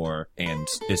the floor, and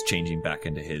is changing back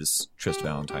into his Trist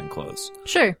Valentine clothes.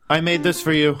 Sure. I made this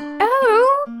for you.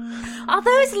 Oh,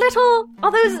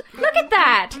 look at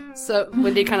that. So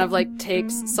Wendy kind of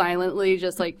takes silently,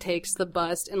 just takes the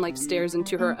bust and stares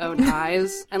into her own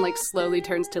eyes and slowly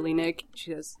turns to Lenik.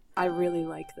 She goes, "I really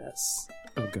like this."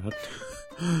 Oh God.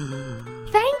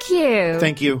 Thank you.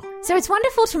 Thank you. So it's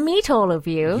wonderful to meet all of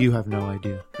you. You have no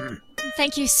idea.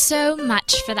 Thank you so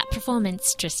much for that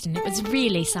performance, Tristan. It was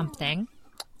really something.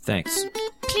 Thanks.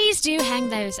 Please do hang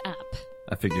those up.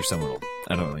 I figure someone will.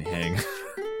 I don't really hang.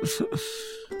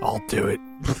 I'll do it.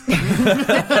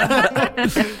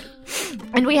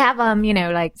 And we have,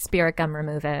 spirit gum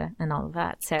remover and all of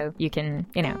that, so you can,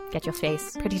 get your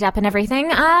face prettied up and everything.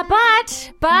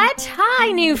 But,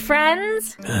 hi, new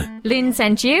friends. Lynn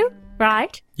sent you,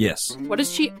 right? Yes. What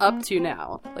is she up to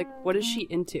now? What is she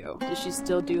into? Does she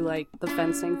still do the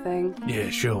fencing thing? Yeah,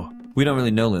 sure. We don't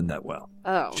really know Lynn that well.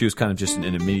 Oh. She was kind of just an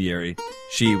intermediary.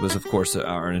 She was, of course,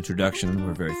 our introduction.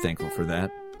 We're very thankful for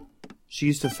that. She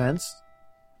used to fence?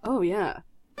 Oh, yeah.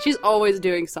 She's always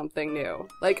doing something new.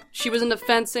 She was into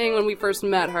fencing when we first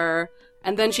met her,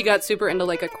 and then she got super into,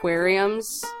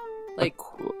 aquariums.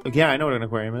 Yeah, I know what an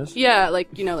aquarium is. Yeah,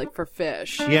 for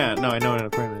fish. Yeah, no, I know what an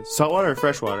aquarium is. Saltwater or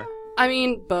freshwater? I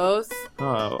mean, both.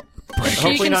 Oh, break. She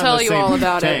Hopefully can not in tell the you same all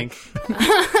about tank.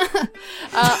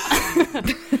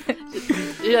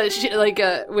 Yeah, she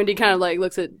Wendy kind of like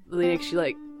looks at Lenik. She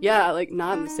like, yeah, like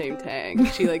not in the same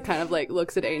tank. She like kind of like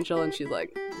looks at Angel and she's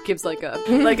like gives like a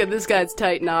this guy's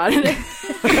tight nod.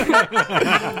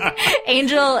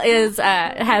 Angel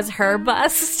has her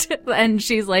bust, and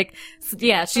she's like,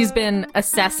 yeah, she's been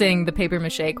assessing the paper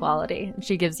mache quality.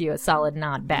 She gives you a solid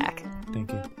nod back.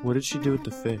 Thank you. What did she do with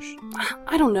the fish?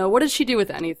 I don't know. What does she do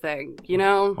with anything? You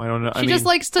know? I don't know. She just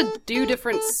likes to do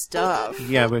different stuff.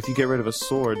 Yeah, but if you get rid of a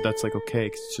sword, that's like okay,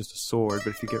 'cause it's just a sword.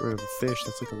 But if you get rid of a fish,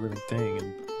 that's like a living thing,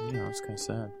 and it's kind of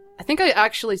sad. I think I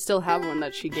actually still have one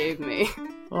that she gave me.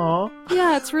 Aw.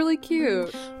 Yeah, it's really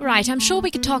cute. Right, I'm sure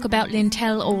we could talk about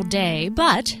Lintel all day,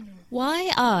 but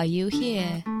why are you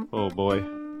here? Oh boy.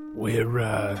 We're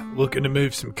looking to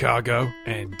move some cargo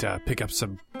and pick up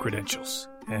some credentials.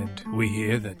 And we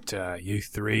hear that you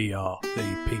three are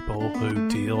the people who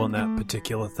deal on that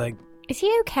particular thing. Is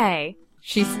he okay?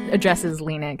 She addresses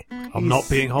Lenik. I'm not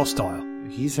being hostile.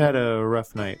 He's had a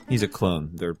rough night. He's a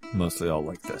clone. They're mostly all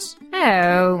like this.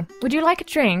 Oh, would you like a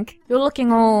drink? You're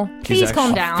looking all... Please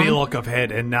calm down. I feel like I've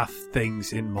had enough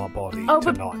things in my body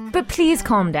tonight. But please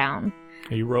calm down.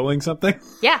 Are you rolling something?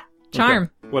 Yeah,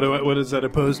 charm. Okay. What is that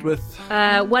opposed with?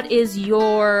 What is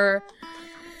your...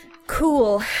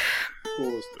 Cool.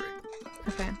 Cool is 3.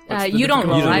 Okay. You don't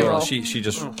roll, I roll. She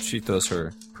throws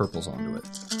her purples onto it.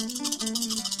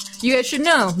 You guys should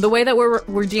know the way that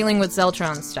we're dealing with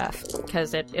Zeltron stuff,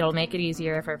 because it'll make it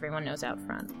easier if everyone knows out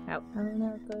front.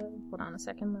 Hold on a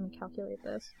second, let me calculate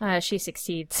this. She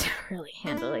succeeds really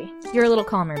handily. You're a little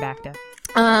calmer, Bacta.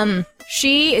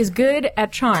 She is good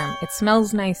at charm. It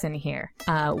smells nice in here.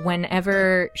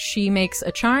 Whenever she makes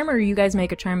a charm or you guys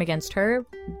make a charm against her,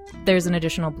 there's an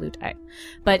additional blue die.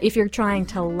 But if you're trying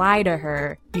to lie to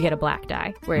her, you get a black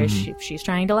die. Whereas if she's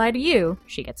trying to lie to you,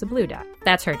 she gets a blue die.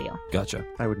 That's her deal. Gotcha.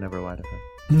 I would never lie to her.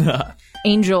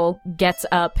 Angel gets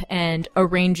up and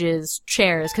arranges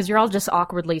chairs because you're all just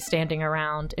awkwardly standing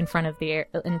around in front of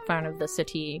the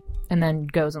settee, and then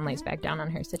goes and lays back down on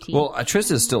her settee. Well,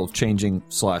 Trist is still changing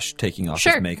 / taking off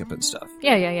his makeup and stuff.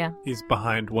 Yeah. He's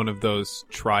behind one of those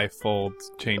tri-fold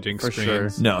changing For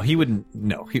screens. sure. No, he wouldn't.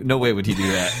 No way would he do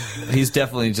that. He's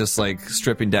definitely just like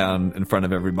stripping down in front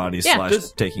of everybody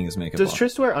 / taking his makeup off. Does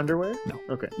Trist wear underwear? No.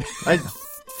 Okay. I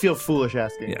feel foolish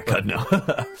asking. Yeah, God, no.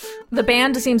 The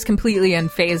band seems completely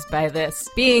unfazed by this.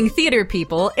 Being theater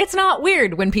people, it's not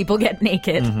weird when people get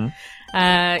naked. You guys,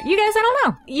 I don't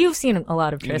know. You've seen a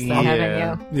lot of Trist, though,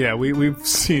 haven't you? Yeah, we've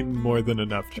seen more than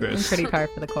enough Trist. Pretty par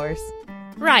for the course.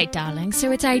 Right, darling,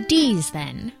 so it's IDs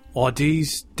then.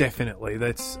 IDs, definitely.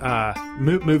 That's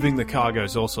moving the cargo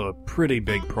is also a pretty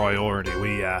big priority.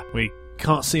 We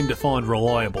can't seem to find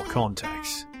reliable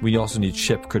contacts. We also need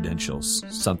ship credentials,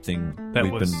 something That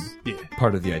we've was been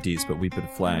part of the IDs, but we've been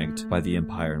flagged by the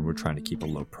Empire and we're trying to keep a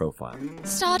low profile.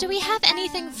 Star, do we have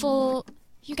anything for...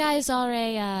 You guys are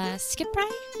a skip ray?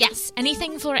 Yes,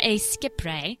 anything for a skip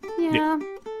ray. Yeah.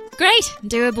 Great,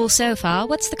 doable so far.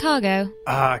 What's the cargo?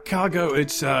 Cargo,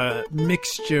 it's a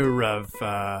mixture of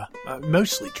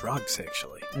mostly drugs,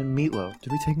 actually. And meatloaf.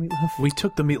 Did we take meatloaf? We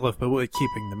took the meatloaf, but we're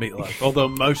keeping the meatloaf. Although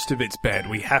most of it's bad.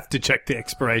 We have to check the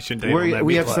expiration date on that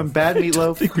We meatloaf. have some bad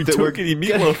meatloaf. We took any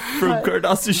meatloaf from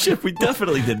Cardassi's ship. We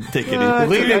definitely didn't take any.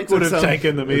 Lenik would have some.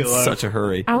 taken the In meatloaf. such a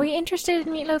hurry. Are we interested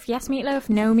in meatloaf? Yes, meatloaf?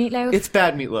 No, meatloaf? It's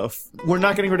bad meatloaf. We're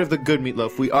not getting rid of the good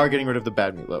meatloaf. We are getting rid of the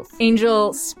bad meatloaf.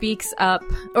 Angel speaks up,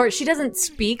 or she doesn't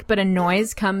speak, but a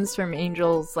noise comes from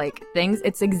Angel's, things.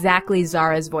 It's exactly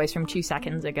Zara's voice from 2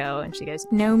 seconds ago, and she goes,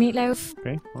 no meatloaf.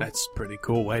 Okay. That's a pretty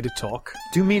cool way to talk.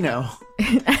 Do me now.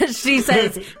 She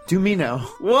says, Do me now.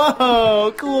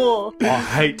 Whoa, cool. I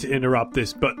hate to interrupt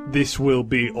this, but this will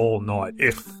be all night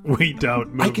if we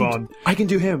don't move on. I can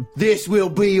do him. This will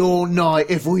be all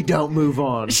night if we don't move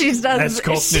on. she does. That's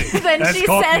Cockney. Then That's she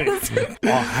Cockney. says,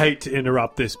 I hate to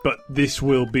interrupt this, but this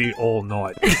will be all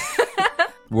night.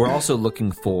 We're also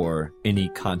looking for any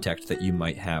contact that you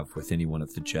might have with any one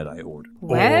of the Jedi Order.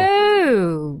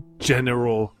 whoa.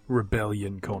 General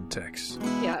rebellion context.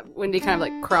 Yeah, Wendy kind of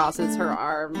crosses her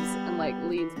arms and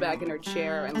leans back in her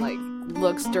chair and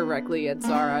looks directly at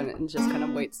Zara and just kind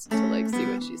of waits to see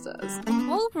what she says.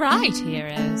 All right,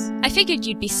 heroes. I figured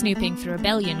you'd be snooping for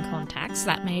rebellion contacts.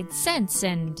 That made sense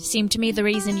and seemed to me the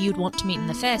reason you'd want to meet in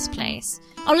the first place.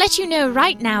 I'll let you know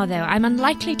right now, though, I'm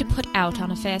unlikely to put out on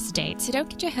a first date, so don't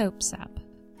get your hopes up.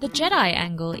 The Jedi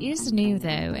angle is new, though,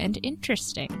 and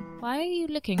interesting. Why are you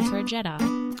looking for a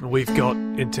Jedi? We've got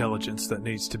intelligence that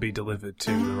needs to be delivered to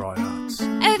the Reinhards.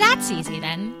 Oh, that's easy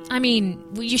then. I mean,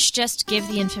 you should just give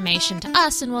the information to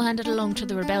us and we'll hand it along to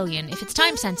the rebellion. If it's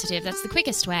time sensitive, that's the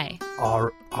quickest way.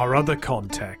 Our other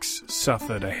contacts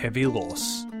suffered a heavy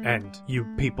loss, and you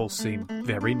people seem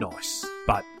very nice.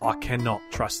 But I cannot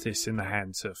trust this in the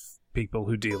hands of people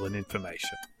who deal in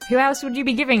information. Who else would you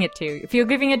be giving it to? If you're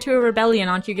giving it to a rebellion,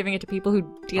 aren't you giving it to people who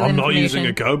deal in I'm not information? using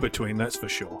a go-between, that's for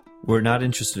sure. We're not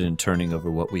interested in turning over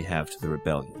what we have to the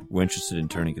rebellion. We're interested in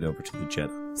turning it over to the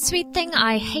Jedi. Sweet thing,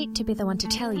 I hate to be the one to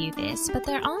tell you this, but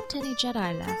there aren't any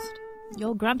Jedi left.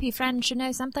 Your grumpy friend should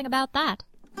know something about that.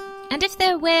 And if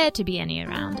there were to be any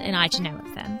around, and I to know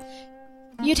of them,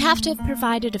 you'd have to have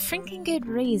provided a freaking good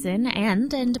reason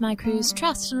and my crew's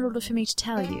trust in order for me to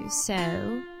tell you.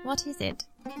 So, what is it?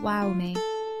 Wow me.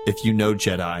 If you know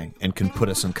Jedi and can put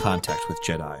us in contact with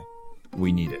Jedi,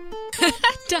 we need it.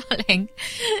 Darling,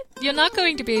 you're not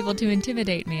going to be able to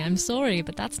intimidate me. I'm sorry,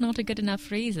 but that's not a good enough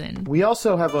reason. We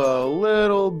also have a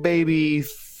little baby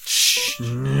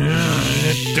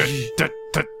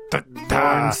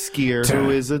barn skier who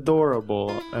is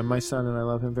adorable, and my son and I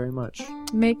love him very much.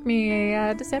 Make me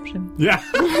a deception. Yeah.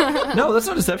 No, that's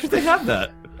not deception. They have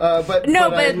that. But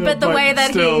the way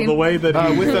that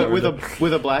he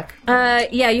with a black.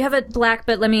 Yeah, you have it black,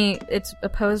 but it's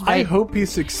opposed by I hope he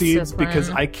succeeds cis because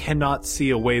one. I cannot see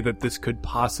a way that this could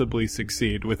possibly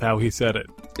succeed with how he said it.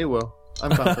 It will.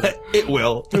 I'm confident. It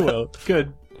will. It will.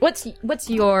 Good. What's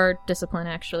your discipline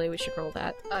actually? We should roll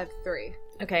that. I have 3.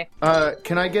 Okay.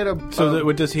 Can I get a?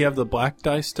 So does he have the black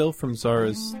die still from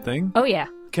Zara's thing? Oh yeah.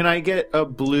 Can I get a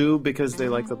blue because they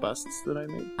like the busts that I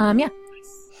made? Yeah.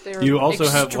 They're You also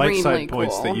have light extremely side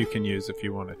points cool. that you can use if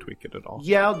you want to tweak it at all.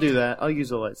 Yeah, I'll do that. I'll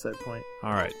use a light side point.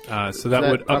 All right. So that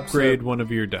would upgrade one of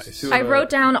your dice. to- I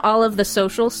wrote down all of the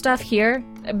social stuff here.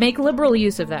 Make liberal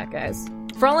use of that, guys.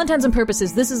 For all intents and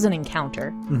purposes, this is an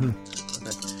encounter.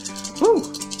 Woo!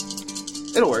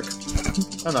 It'll work.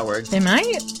 I'm not worried. They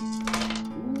might.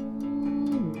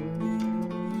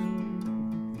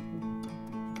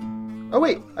 Oh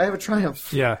wait, I have a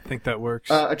triumph. Yeah, I think that works.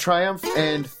 A triumph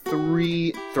and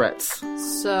 3 threats.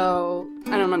 So,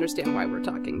 I don't understand why we're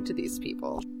talking to these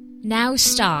people. Now,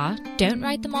 Star, don't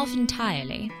write them off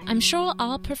entirely. I'm sure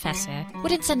our professor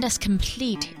wouldn't send us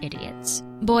complete idiots.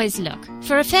 Boys, look,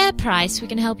 for a fair price, we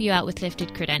can help you out with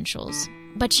lifted credentials.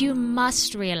 But you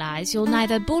must realize you'll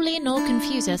neither bully nor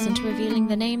confuse us into revealing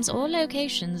the names or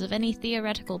locations of any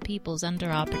theoretical peoples under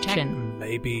our protection.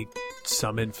 Maybe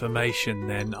some information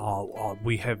then.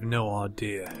 We have no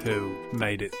idea who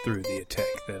made it through the attack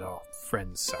that our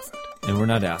friends suffered. And we're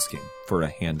not asking for a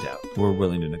handout. We're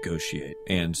willing to negotiate,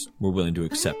 and we're willing to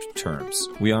accept terms.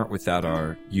 We aren't without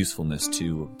our usefulness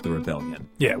to the rebellion.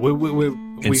 Yeah,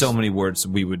 In so many words,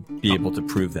 we would be able to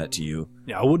prove that to you.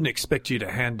 Yeah, I wouldn't expect you to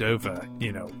hand over,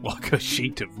 like a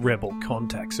sheet of rebel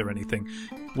contacts or anything.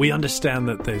 We understand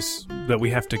that we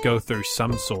have to go through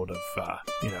some sort of,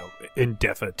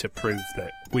 endeavor to prove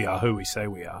that we are who we say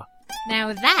we are.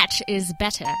 Now that is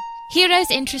better. Heroes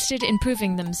interested in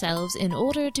proving themselves in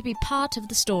order to be part of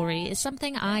the story is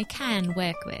something I can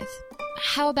work with.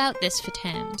 How about this for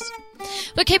terms?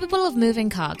 We're capable of moving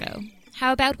cargo.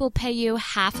 How about we'll pay you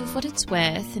half of what it's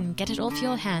worth and get it off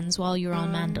your hands while you're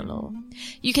on Mandalore?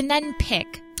 You can then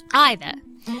pick either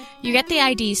you get the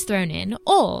IDs thrown in,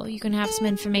 or you can have some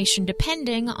information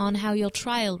depending on how your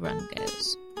trial run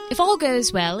goes. If all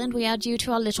goes well and we add you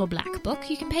to our little black book,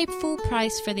 you can pay full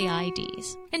price for the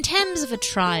IDs. In terms of a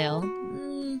trial,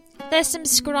 there's some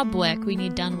scrub work we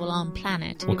need done while on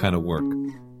planet. What kind of work?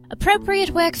 Appropriate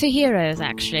work for heroes,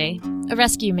 actually. A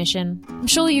rescue mission. I'm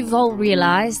sure you've all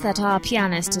realized that our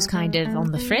pianist is kind of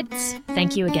on the fritz.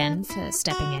 Thank you again for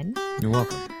stepping in. You're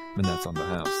welcome. And that's on the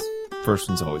house. First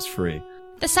one's always free.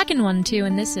 The second one, too,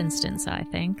 in this instance, I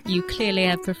think. You clearly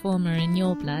have performer in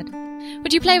your blood.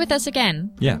 Would you play with us again?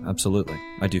 Yeah, absolutely.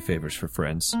 I do favors for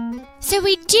friends. So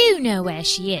we do know where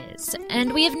she is,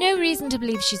 and we have no reason to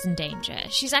believe she's in danger.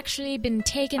 She's actually been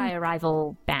taken By a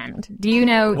rival band. Do you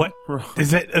know? What?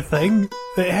 Is it a thing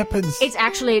that happens? It's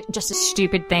actually just a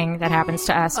stupid thing that happens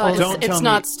to us. all the Don't tell It's me.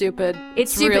 not stupid.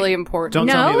 It's It's stupid. really important. Don't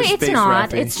tell me No, it was it's Space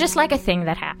not. Raffi. It's just like a thing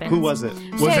that happens. Who was it?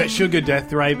 Was it Sugar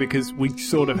Death Ray? Because we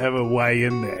sort of have a way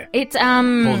in there. It's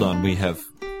Hold on, we have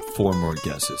 4 more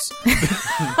guesses.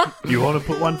 You want to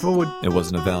put one forward? It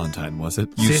wasn't a Valentine, was it?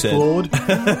 You Sith said Lord?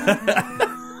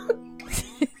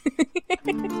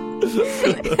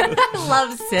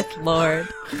 love Sith Lord.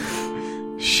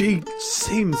 She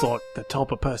seems like the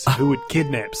type of person who would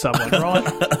kidnap someone, right?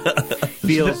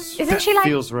 Isn't she like?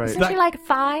 Feels right. Isn't she like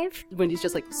 5? Wendy's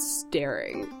just like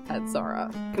staring at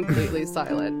Zara, completely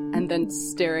silent, and then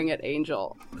staring at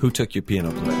Angel. Who took your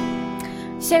piano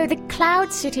player? So the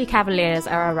Cloud City Cavaliers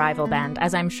are a rival band,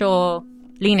 as I'm sure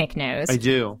Lenik knows. I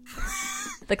do.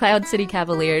 The Cloud City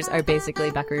Cavaliers are basically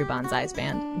Buckaroo Banzai's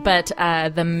band. But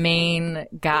the main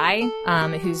guy,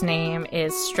 whose name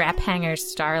is Straphanger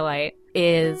Starlight,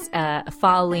 is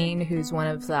Faline, who's one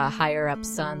of the higher-up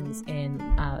sons in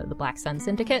the Black Sun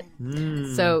Syndicate.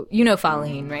 So you know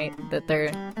Faline, right? That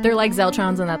they're like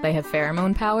Zeltrons in that they have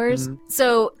pheromone powers.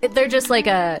 So they're just like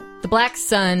the Black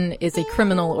Sun is a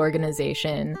criminal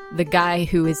organization. The guy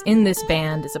who is in this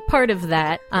band is a part of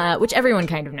that, which everyone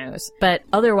kind of knows. But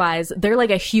otherwise, they're like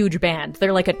a huge band.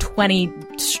 They're like a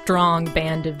 20-strong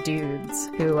band of dudes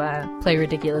who play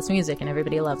ridiculous music, and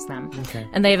everybody loves them. Okay.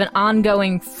 And they have an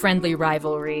ongoing friendly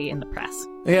rivalry in the press.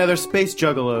 Yeah, they're space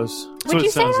juggalos. That's Would what you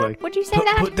it say sounds that? like. Would you say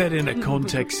that? Put that in a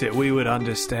context that we would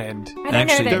understand. I don't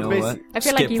Actually, know you that. know They're what? I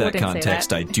feel Skip like you that wouldn't say context.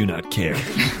 that. I do not care.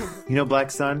 You know Black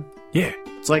Sun? Yeah.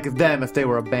 It's like them if they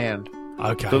were a band.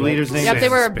 Okay. The leader's name Yeah, if they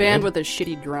were a sounds band bad. with a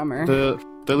shitty drummer.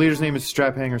 The leader's name is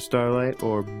Straphanger Starlight,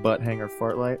 or Butthanger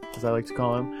Fartlight, as I like to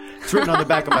call him. It's written on the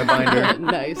back of my binder.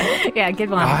 Nice. Yeah, good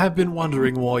one. I have been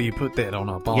wondering why you put that on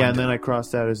our binder. Yeah, and then I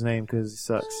crossed out his name because he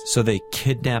sucks. So they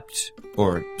kidnapped,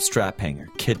 or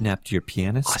Straphanger kidnapped your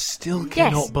pianist? I still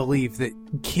cannot believe that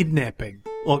kidnapping.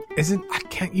 Look,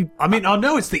 I mean, I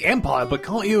know it's the Empire, but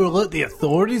can't you alert the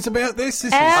authorities about this?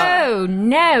 This is... Oh,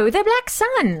 no, the Black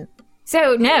Sun.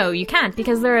 So, no, you can't,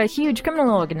 because they're a huge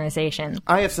criminal organization.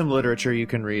 I have some literature you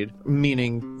can read,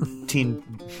 meaning teen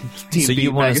So Beat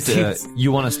you want magazines.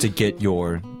 us to get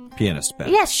your pianist back?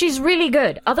 Yes, she's really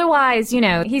good. Otherwise,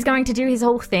 he's going to do his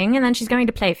whole thing, and then she's going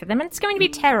to play for them, and it's going to be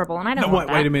terrible, and I don't want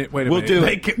that. Wait a minute. We'll minute. do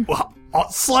They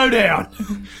it. slow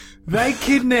down. They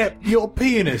kidnapped your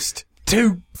pianist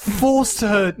to force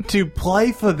her to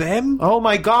play for them? Oh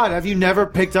my god, have you never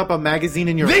picked up a magazine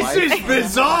in your life? This is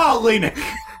bizarre, Lenik.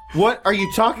 What are you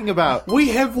talking about? We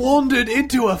have wandered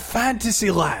into a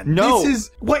fantasy land. No. This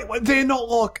is... Wait, they're not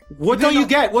like... What they're don't you not-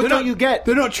 get? What they're don't not- you get?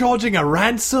 They're not charging a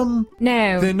ransom.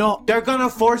 No. They're not... They're gonna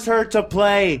force her to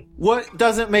play. What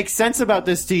doesn't make sense about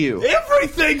this to you?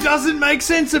 Everything doesn't make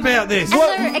sense about this.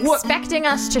 And they're expecting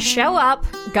us to show up,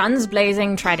 guns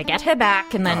blazing, try to get her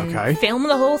back, and then Okay. film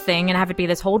the whole thing and have it be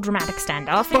this whole dramatic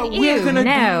standoff. But and we're gonna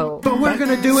no. But we're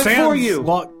gonna do it for Sounds you.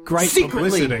 like great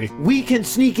Secretly, publicity. we can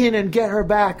sneak in and get her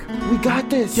back. We got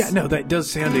this. Yeah, no, that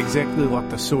does sound exactly like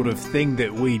the sort of thing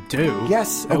that we do.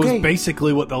 Yes, It was okay.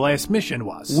 basically what the last mission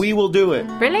was. We will do it.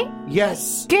 Really?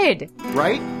 Yes. Good.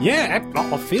 Right? Yeah,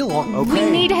 I feel like... Okay.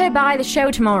 We need her by the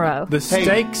show tomorrow. The Hey,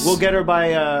 stakes... we'll get her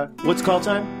by, what's call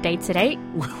time? Dates at 8.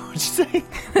 What'd you say? Wait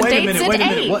a Dates minute.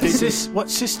 at 8. What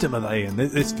system are they in?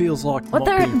 This feels like... Well,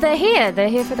 might be- they're here. They're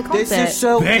here for the concert. This is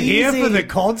so They're easy. here for the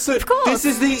concert? Of course. This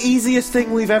is the easiest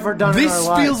thing we've ever done in This our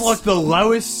lives. feels like the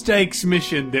lowest stakes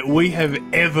mission that we have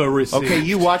ever received. Okay,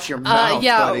 you watch your mouth,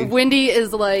 Yeah, buddy. Wendy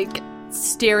is like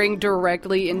staring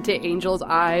directly into Angel's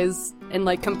eyes and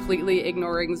like completely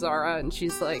ignoring Zara, and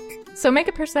she's like, So make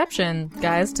a perception,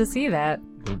 guys, to see that.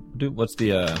 Dude, what's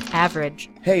the Average.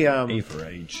 Hey, A for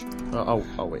age? I'll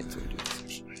wait until we do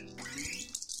this.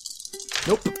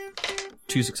 Nope.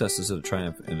 2 successes at a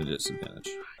triumph and a disadvantage.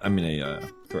 I mean a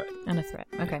threat. And a threat.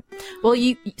 Okay. Well,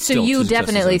 you Still you 2 successes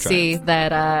definitely and a see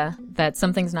that that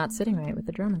something's not sitting right with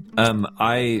the drummer.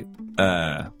 I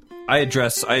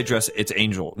address it's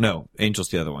Angel. No, Angel's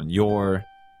the other one. You're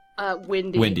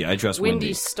Wendy. Wendy. I address Wendy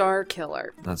Wendy. Star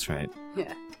Killer. That's right.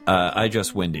 Yeah. I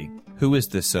address Wendy. Who is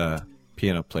this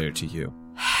piano player to you?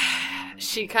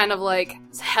 She kind of like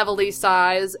heavily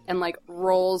sighs and like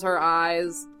rolls her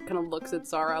eyes, kind of looks at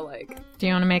Zara like, Do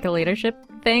you want to make a leadership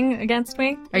thing against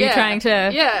me? Are you Yeah. trying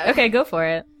to? Yeah. Okay, go for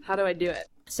it. how do I do it?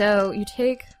 So you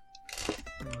take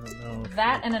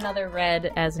that and another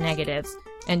red as negatives,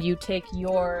 and you take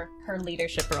her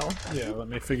leadership roll. Yeah, let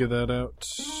me figure that out.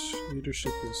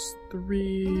 Leadership is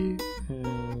 3,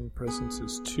 and presence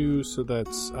is 2, so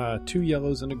that's 2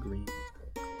 yellows and a green.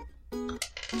 So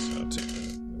I'll take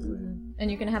that.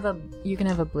 And you can have a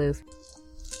blue.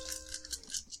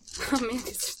 Oh man,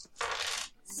 there's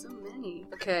so many.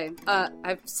 Okay, I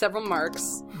have several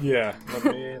marks. Yeah, let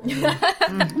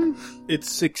me... It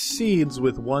succeeds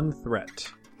with 1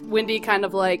 threat. Wendy kind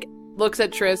of like looks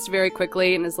at Trist very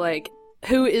quickly and is like,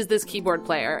 who is this keyboard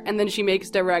player? And then she makes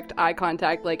direct eye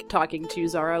contact, like talking to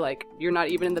Zara, like, you're not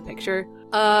even in the picture.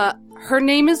 Her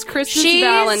name is Christmas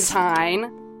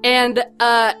Valentine, and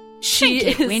she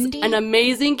Thank you, is Wendy. an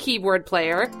amazing keyboard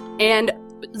player, and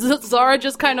Zara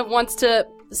just kind of wants to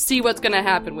see what's going to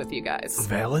happen with you guys.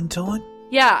 Valentine?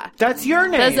 Yeah. That's your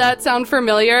name. Does that sound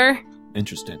familiar?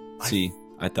 Interesting. See,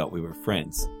 I thought we were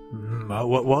friends.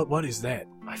 What is that?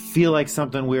 I feel like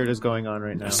something weird is going on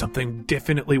right now. Something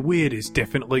definitely weird is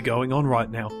definitely going on right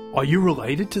now. Are you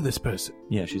related to this person?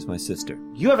 Yeah, she's my sister.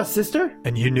 You have a sister?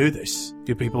 And you knew this?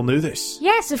 You people knew this?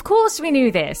 Yes, of course we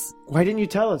knew this. Why didn't you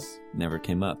tell us? Never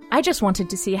came up. I just wanted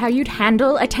to see how you'd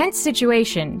handle a tense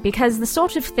situation, because the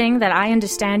sort of thing that I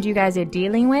understand you guys are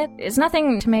dealing with is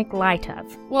nothing to make light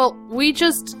of. Well, we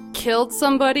just killed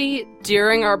somebody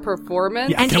during our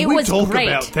performance. Yeah, And can it we was talk great.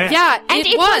 about that? Yeah, And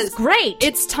it was great.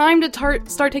 It's time to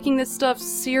start taking this stuff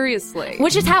seriously.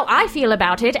 Which is how I feel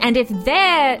about it, and if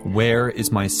they're... Where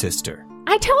is my sister?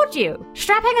 I told you,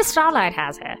 Straphanga Starlight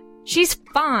has her. She's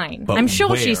fine. But I'm sure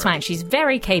where? she's fine. She's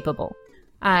very capable.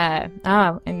 And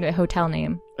the hotel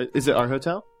name. Is it our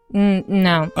hotel?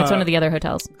 No, it's one of the other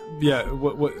hotels. Yeah,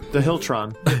 what? The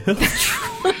Hiltron.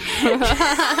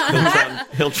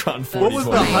 Hiltron 40. What was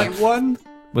the hut one?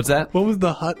 What's that? What was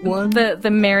the hut one? The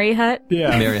Mary Hut.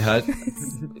 Yeah. Mary Hut?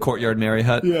 Courtyard Mary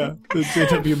Hut? Yeah, the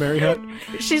JW Mary Hut.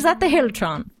 She's at the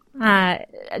Hiltron.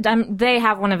 They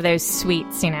have one of those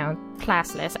suites,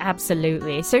 classless,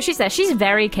 absolutely. So she's there. She's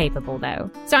very capable, though.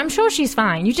 So I'm sure she's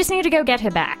fine. You just need to go get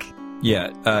her back.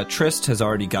 Yeah, Trist has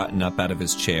already gotten up out of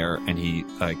his chair, and he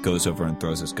goes over and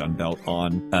throws his gun belt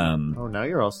on. Oh, now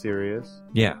you're all serious.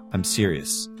 Yeah, I'm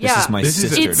serious. This Yeah. is my This is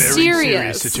sister. a It's very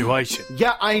serious. situation.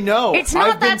 Yeah, I know. It's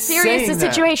not I've been that serious a saying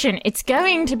that. situation. It's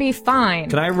going to be fine.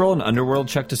 Can I roll an underworld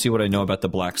check to see what I know about the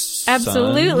Black Suns?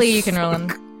 Absolutely, you can roll them.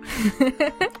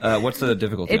 What's the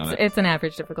difficulty on it? It's an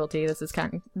average difficulty. This is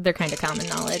they're kind of common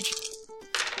knowledge.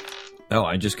 Oh,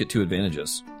 I just get 2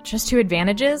 advantages. Just 2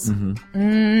 advantages?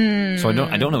 So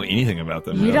I don't know anything about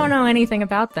them. You really. don't know anything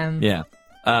about them. Yeah,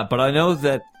 but I know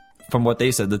that from what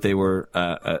they said that they were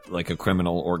like a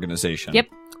criminal organization. Yep.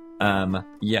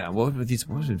 Yeah. What would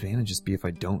advantages be if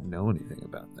I don't know anything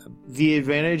about them? The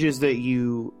advantage is that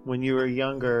when you were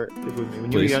younger,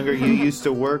 Please. you used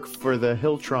to work for the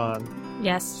Hiltron.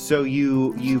 Yes. So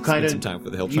you kind Spend some of time for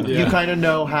the you, Hiltron. you kind of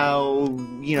know how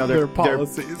Their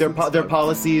policies their and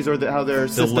policies or how their the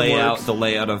system works.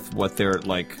 layout of what they're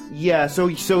like. Yeah, so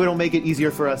it'll make it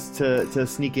easier for us to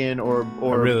sneak in or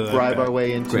really like bribe that. our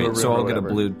way into a Great. room So or I'll get a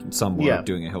whatever. blue somewhere Yeah.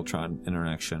 doing a Hiltron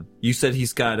interaction. You said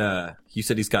he's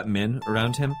got men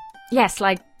around him. Yes,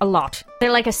 like a lot.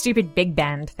 They're like a stupid big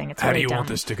band thing. It's How do really you dumb. want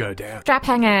this to go down?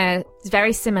 Straphanger is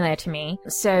very similar to me,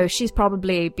 so she's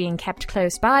probably being kept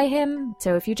close by him.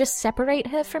 So if you just separate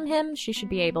her from him, she should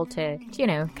be able to,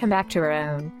 come back to her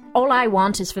own. All I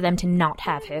want is for them to not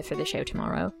have her for the show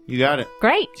tomorrow. You got it.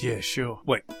 Great. Yeah, sure.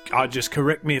 Wait, just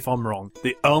correct me if I'm wrong.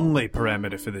 The only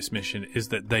parameter for this mission is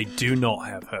that they do not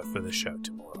have her for the show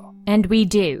tomorrow. And we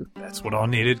do. That's what I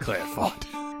needed clarified.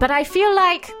 But I feel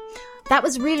like that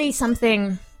was really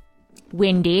something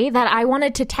windy that I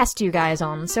wanted to test you guys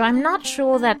on, so I'm not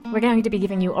sure that we're going to be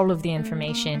giving you all of the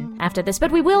information after this,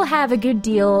 but we will have a good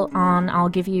deal on, I'll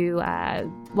give you,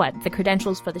 the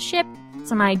credentials for the ship,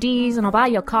 some IDs, and I'll buy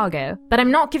your cargo. But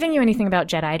I'm not giving you anything about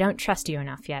Jedi. I don't trust you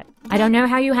enough yet. I don't know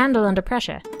how you handle under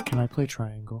pressure. Can I play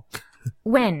Triangle?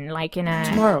 When? Like in a...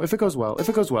 Tomorrow, if it goes well. If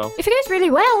it goes well. If it goes really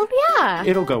well, yeah.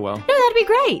 It'll go well. No, that'd be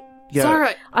great. Yeah.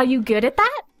 Zara, Are you good at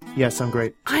that? Yes, I'm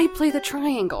great. I play the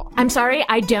triangle. I'm sorry,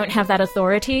 I don't have that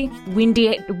authority.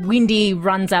 Windy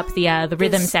runs up the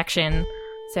rhythm section,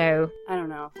 so I don't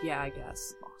know. Yeah, I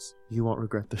guess. You won't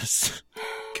regret this.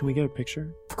 Can we get a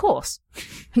picture? of course.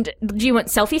 Do you want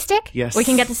selfie stick? Yes. We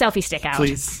can get the selfie stick out.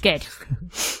 Please. Good.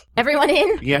 Everyone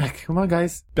in? Yeah, come on,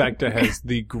 guys. Bacta has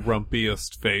the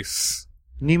grumpiest face.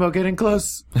 Nemo getting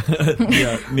close.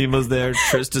 Yeah, Nemo's there.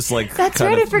 Trist is like. That's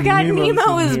kind right, I of forgot Nemo's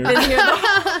Nemo in has here. been here the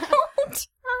whole time.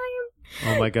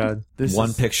 Oh my god. This one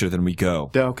is... picture, then we go.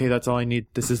 Okay, that's all I need.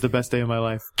 This is the best day of my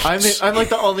life. I'm like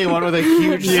the only one with a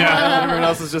huge smile. Everyone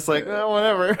else is just like,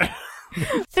 whatever.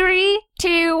 3,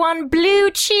 2, 1,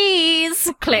 blue cheese.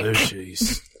 Click. Blue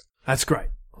cheese. That's great.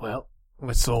 Well,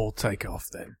 let's all take off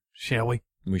then, shall we?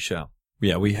 We shall.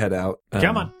 Yeah, we head out.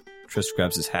 Come on. Trist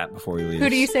grabs his hat before he leaves. Who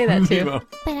do you say that to? Nemo.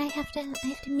 But I have to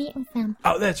meet with them.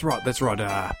 Oh, that's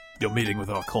right. You're meeting with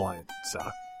our client, so...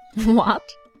 What?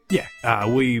 Yeah,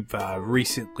 we've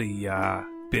recently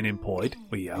been employed.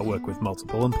 We work with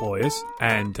multiple employers,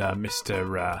 and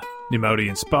Mr.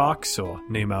 Nemodian Sparks, or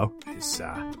Nemo, is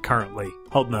currently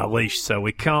holding our leash, so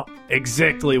we can't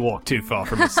exactly walk too far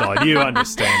from his side. You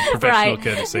understand professional Right.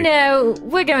 courtesy. No,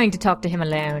 we're going to talk to him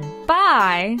alone.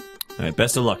 Bye. All right,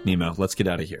 best of luck, Nemo. Let's get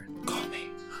out of here.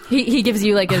 He gives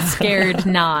you like a scared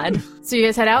nod. So you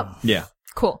guys head out? Yeah.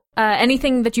 Cool.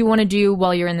 Anything that you want to do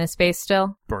while you're in this space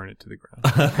still? Burn it to the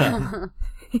ground.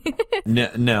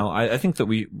 No, I think that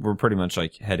we're pretty much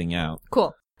like heading out.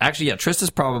 Cool. Actually, yeah,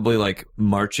 Trista's probably like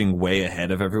marching way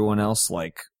ahead of everyone else,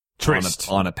 like Trist.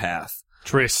 on a path.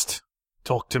 Trist,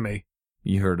 talk to me.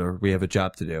 You heard her. We have a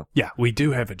job to do. Yeah, we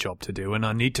do have a job to do, and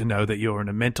I need to know that you're in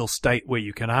a mental state where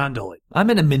you can handle it. I'm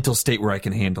in a mental state where I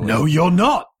can handle it. No, you're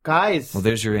not. Guys, Well,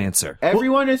 there's your answer.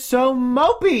 everyone is so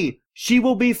mopey. She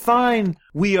will be fine.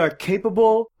 We are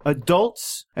capable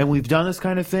adults, and we've done this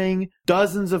kind of thing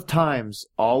dozens of times.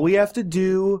 All we have to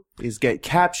do is get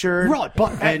captured. Right,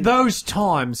 but at those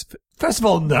times, first of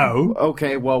all, no.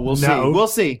 Okay, well, we'll see. No. We'll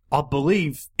see. I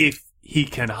believe if he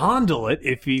can handle it,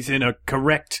 if he's in a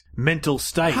correct mental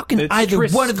state. How can it's either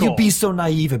Trist's one of you call. be so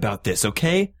naive about this,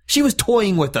 okay? She was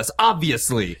toying with us,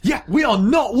 obviously. Yeah, we are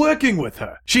not working with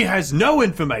her. She has no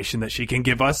information that she can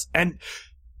give us, and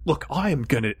look, I'm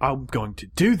going to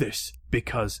do this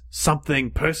because something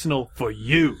personal for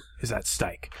you is at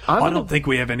stake. I don't think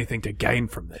we have anything to gain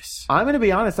from this. I'm going to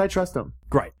be honest. I trust him.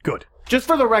 Great, good. Just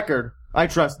for the record, I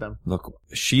trust them. Look,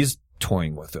 she's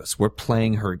toying with us. We're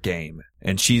playing her game.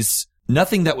 And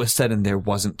nothing that was said in there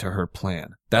wasn't to her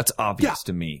plan. That's obvious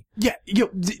to me. Yeah,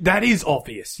 that is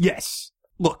obvious, yes.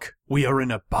 Look, we are in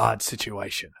a bad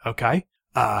situation, okay?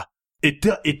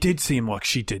 It did seem like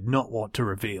she did not want to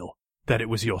reveal that it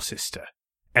was your sister.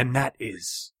 And that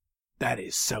is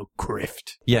so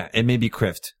Crift. Yeah, it may be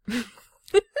Crift.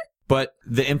 But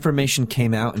the information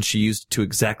came out and she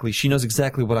knows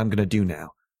exactly what I'm going to do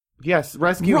now. Yes,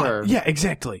 rescue her. Yeah,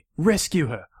 exactly. Rescue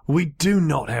her. We do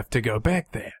not have to go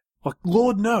back there. Like,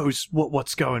 Lord knows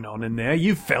what's going on in there.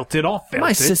 You felt it, I felt it.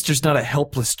 My sister's not a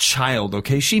helpless child,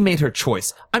 okay? She made her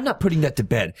choice. I'm not putting that to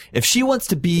bed. If she wants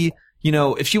to be,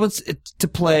 if she wants to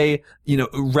play,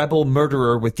 rebel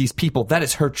murderer with these people, that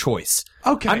is her choice.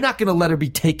 Okay. I'm not going to let her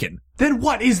be taken. Then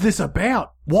what is this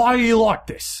about? Why are you like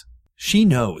this? She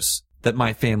knows that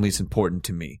my family's important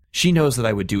to me. She knows that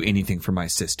I would do anything for my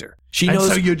sister. She knows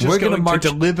so you're just we're going march. to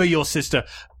deliver your sister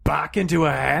back into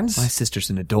her hands? My sister's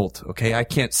an adult, okay? I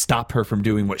can't stop her from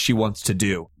doing what she wants to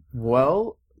do.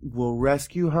 Well, we'll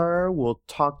rescue her. We'll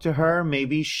talk to her.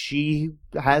 Maybe she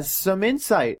has some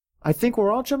insight. I think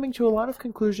we're all jumping to a lot of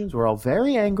conclusions. We're all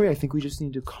very angry. I think we just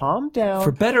need to calm down.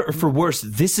 For better or for worse,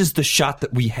 this is the shot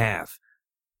that we have.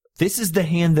 This is the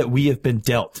hand that we have been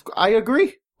dealt. I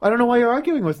agree. I don't know why you're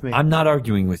arguing with me. I'm not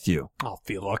arguing with you. I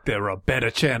feel like there are better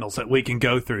channels that we can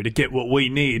go through to get what we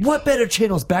need. What better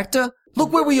channels, Bacta?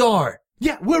 Look where we are.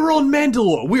 Yeah, we're on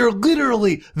Mandalore. We are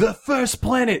literally the first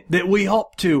planet that we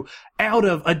hop to out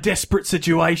of a desperate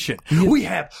situation. Yeah. We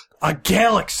have a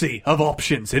galaxy of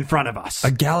options in front of us.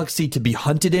 A galaxy to be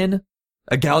hunted in?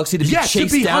 A galaxy to be Yes,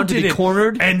 chased down, to be hunted in.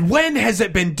 cornered? And when has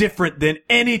it been different than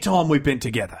any time we've been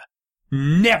together?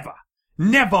 Never.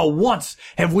 Never once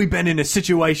have we been in a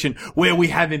situation where we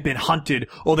haven't been hunted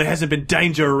or there hasn't been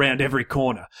danger around every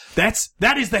corner. That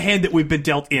is the hand that we've been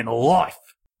dealt in life.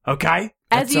 Okay?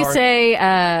 As you say,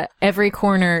 every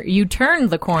corner, you turn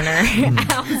the corner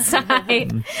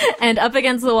outside and up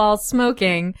against the wall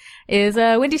smoking is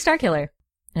Windy Starkiller.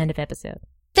 End of episode.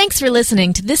 Thanks for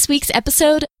listening to this week's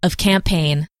episode of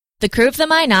Campaign. The crew of the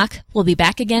Minoc will be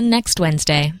back again next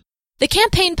Wednesday. The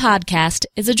Campaign podcast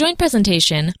is a joint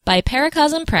presentation by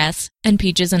Paracosm Press and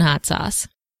Peaches and Hot Sauce.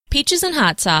 Peaches and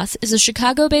Hot Sauce is a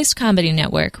Chicago-based comedy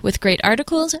network with great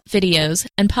articles, videos,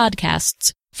 and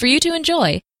podcasts for you to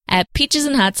enjoy at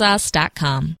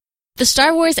peachesandhotsauce.com. The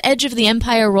Star Wars Edge of the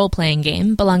Empire role-playing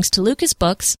game belongs to Lucas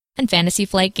Books and Fantasy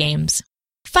Flight Games.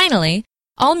 Finally,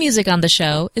 all music on the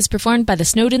show is performed by the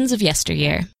Snowdens of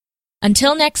yesteryear.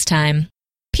 Until next time,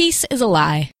 peace is a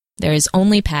lie. There is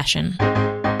only passion.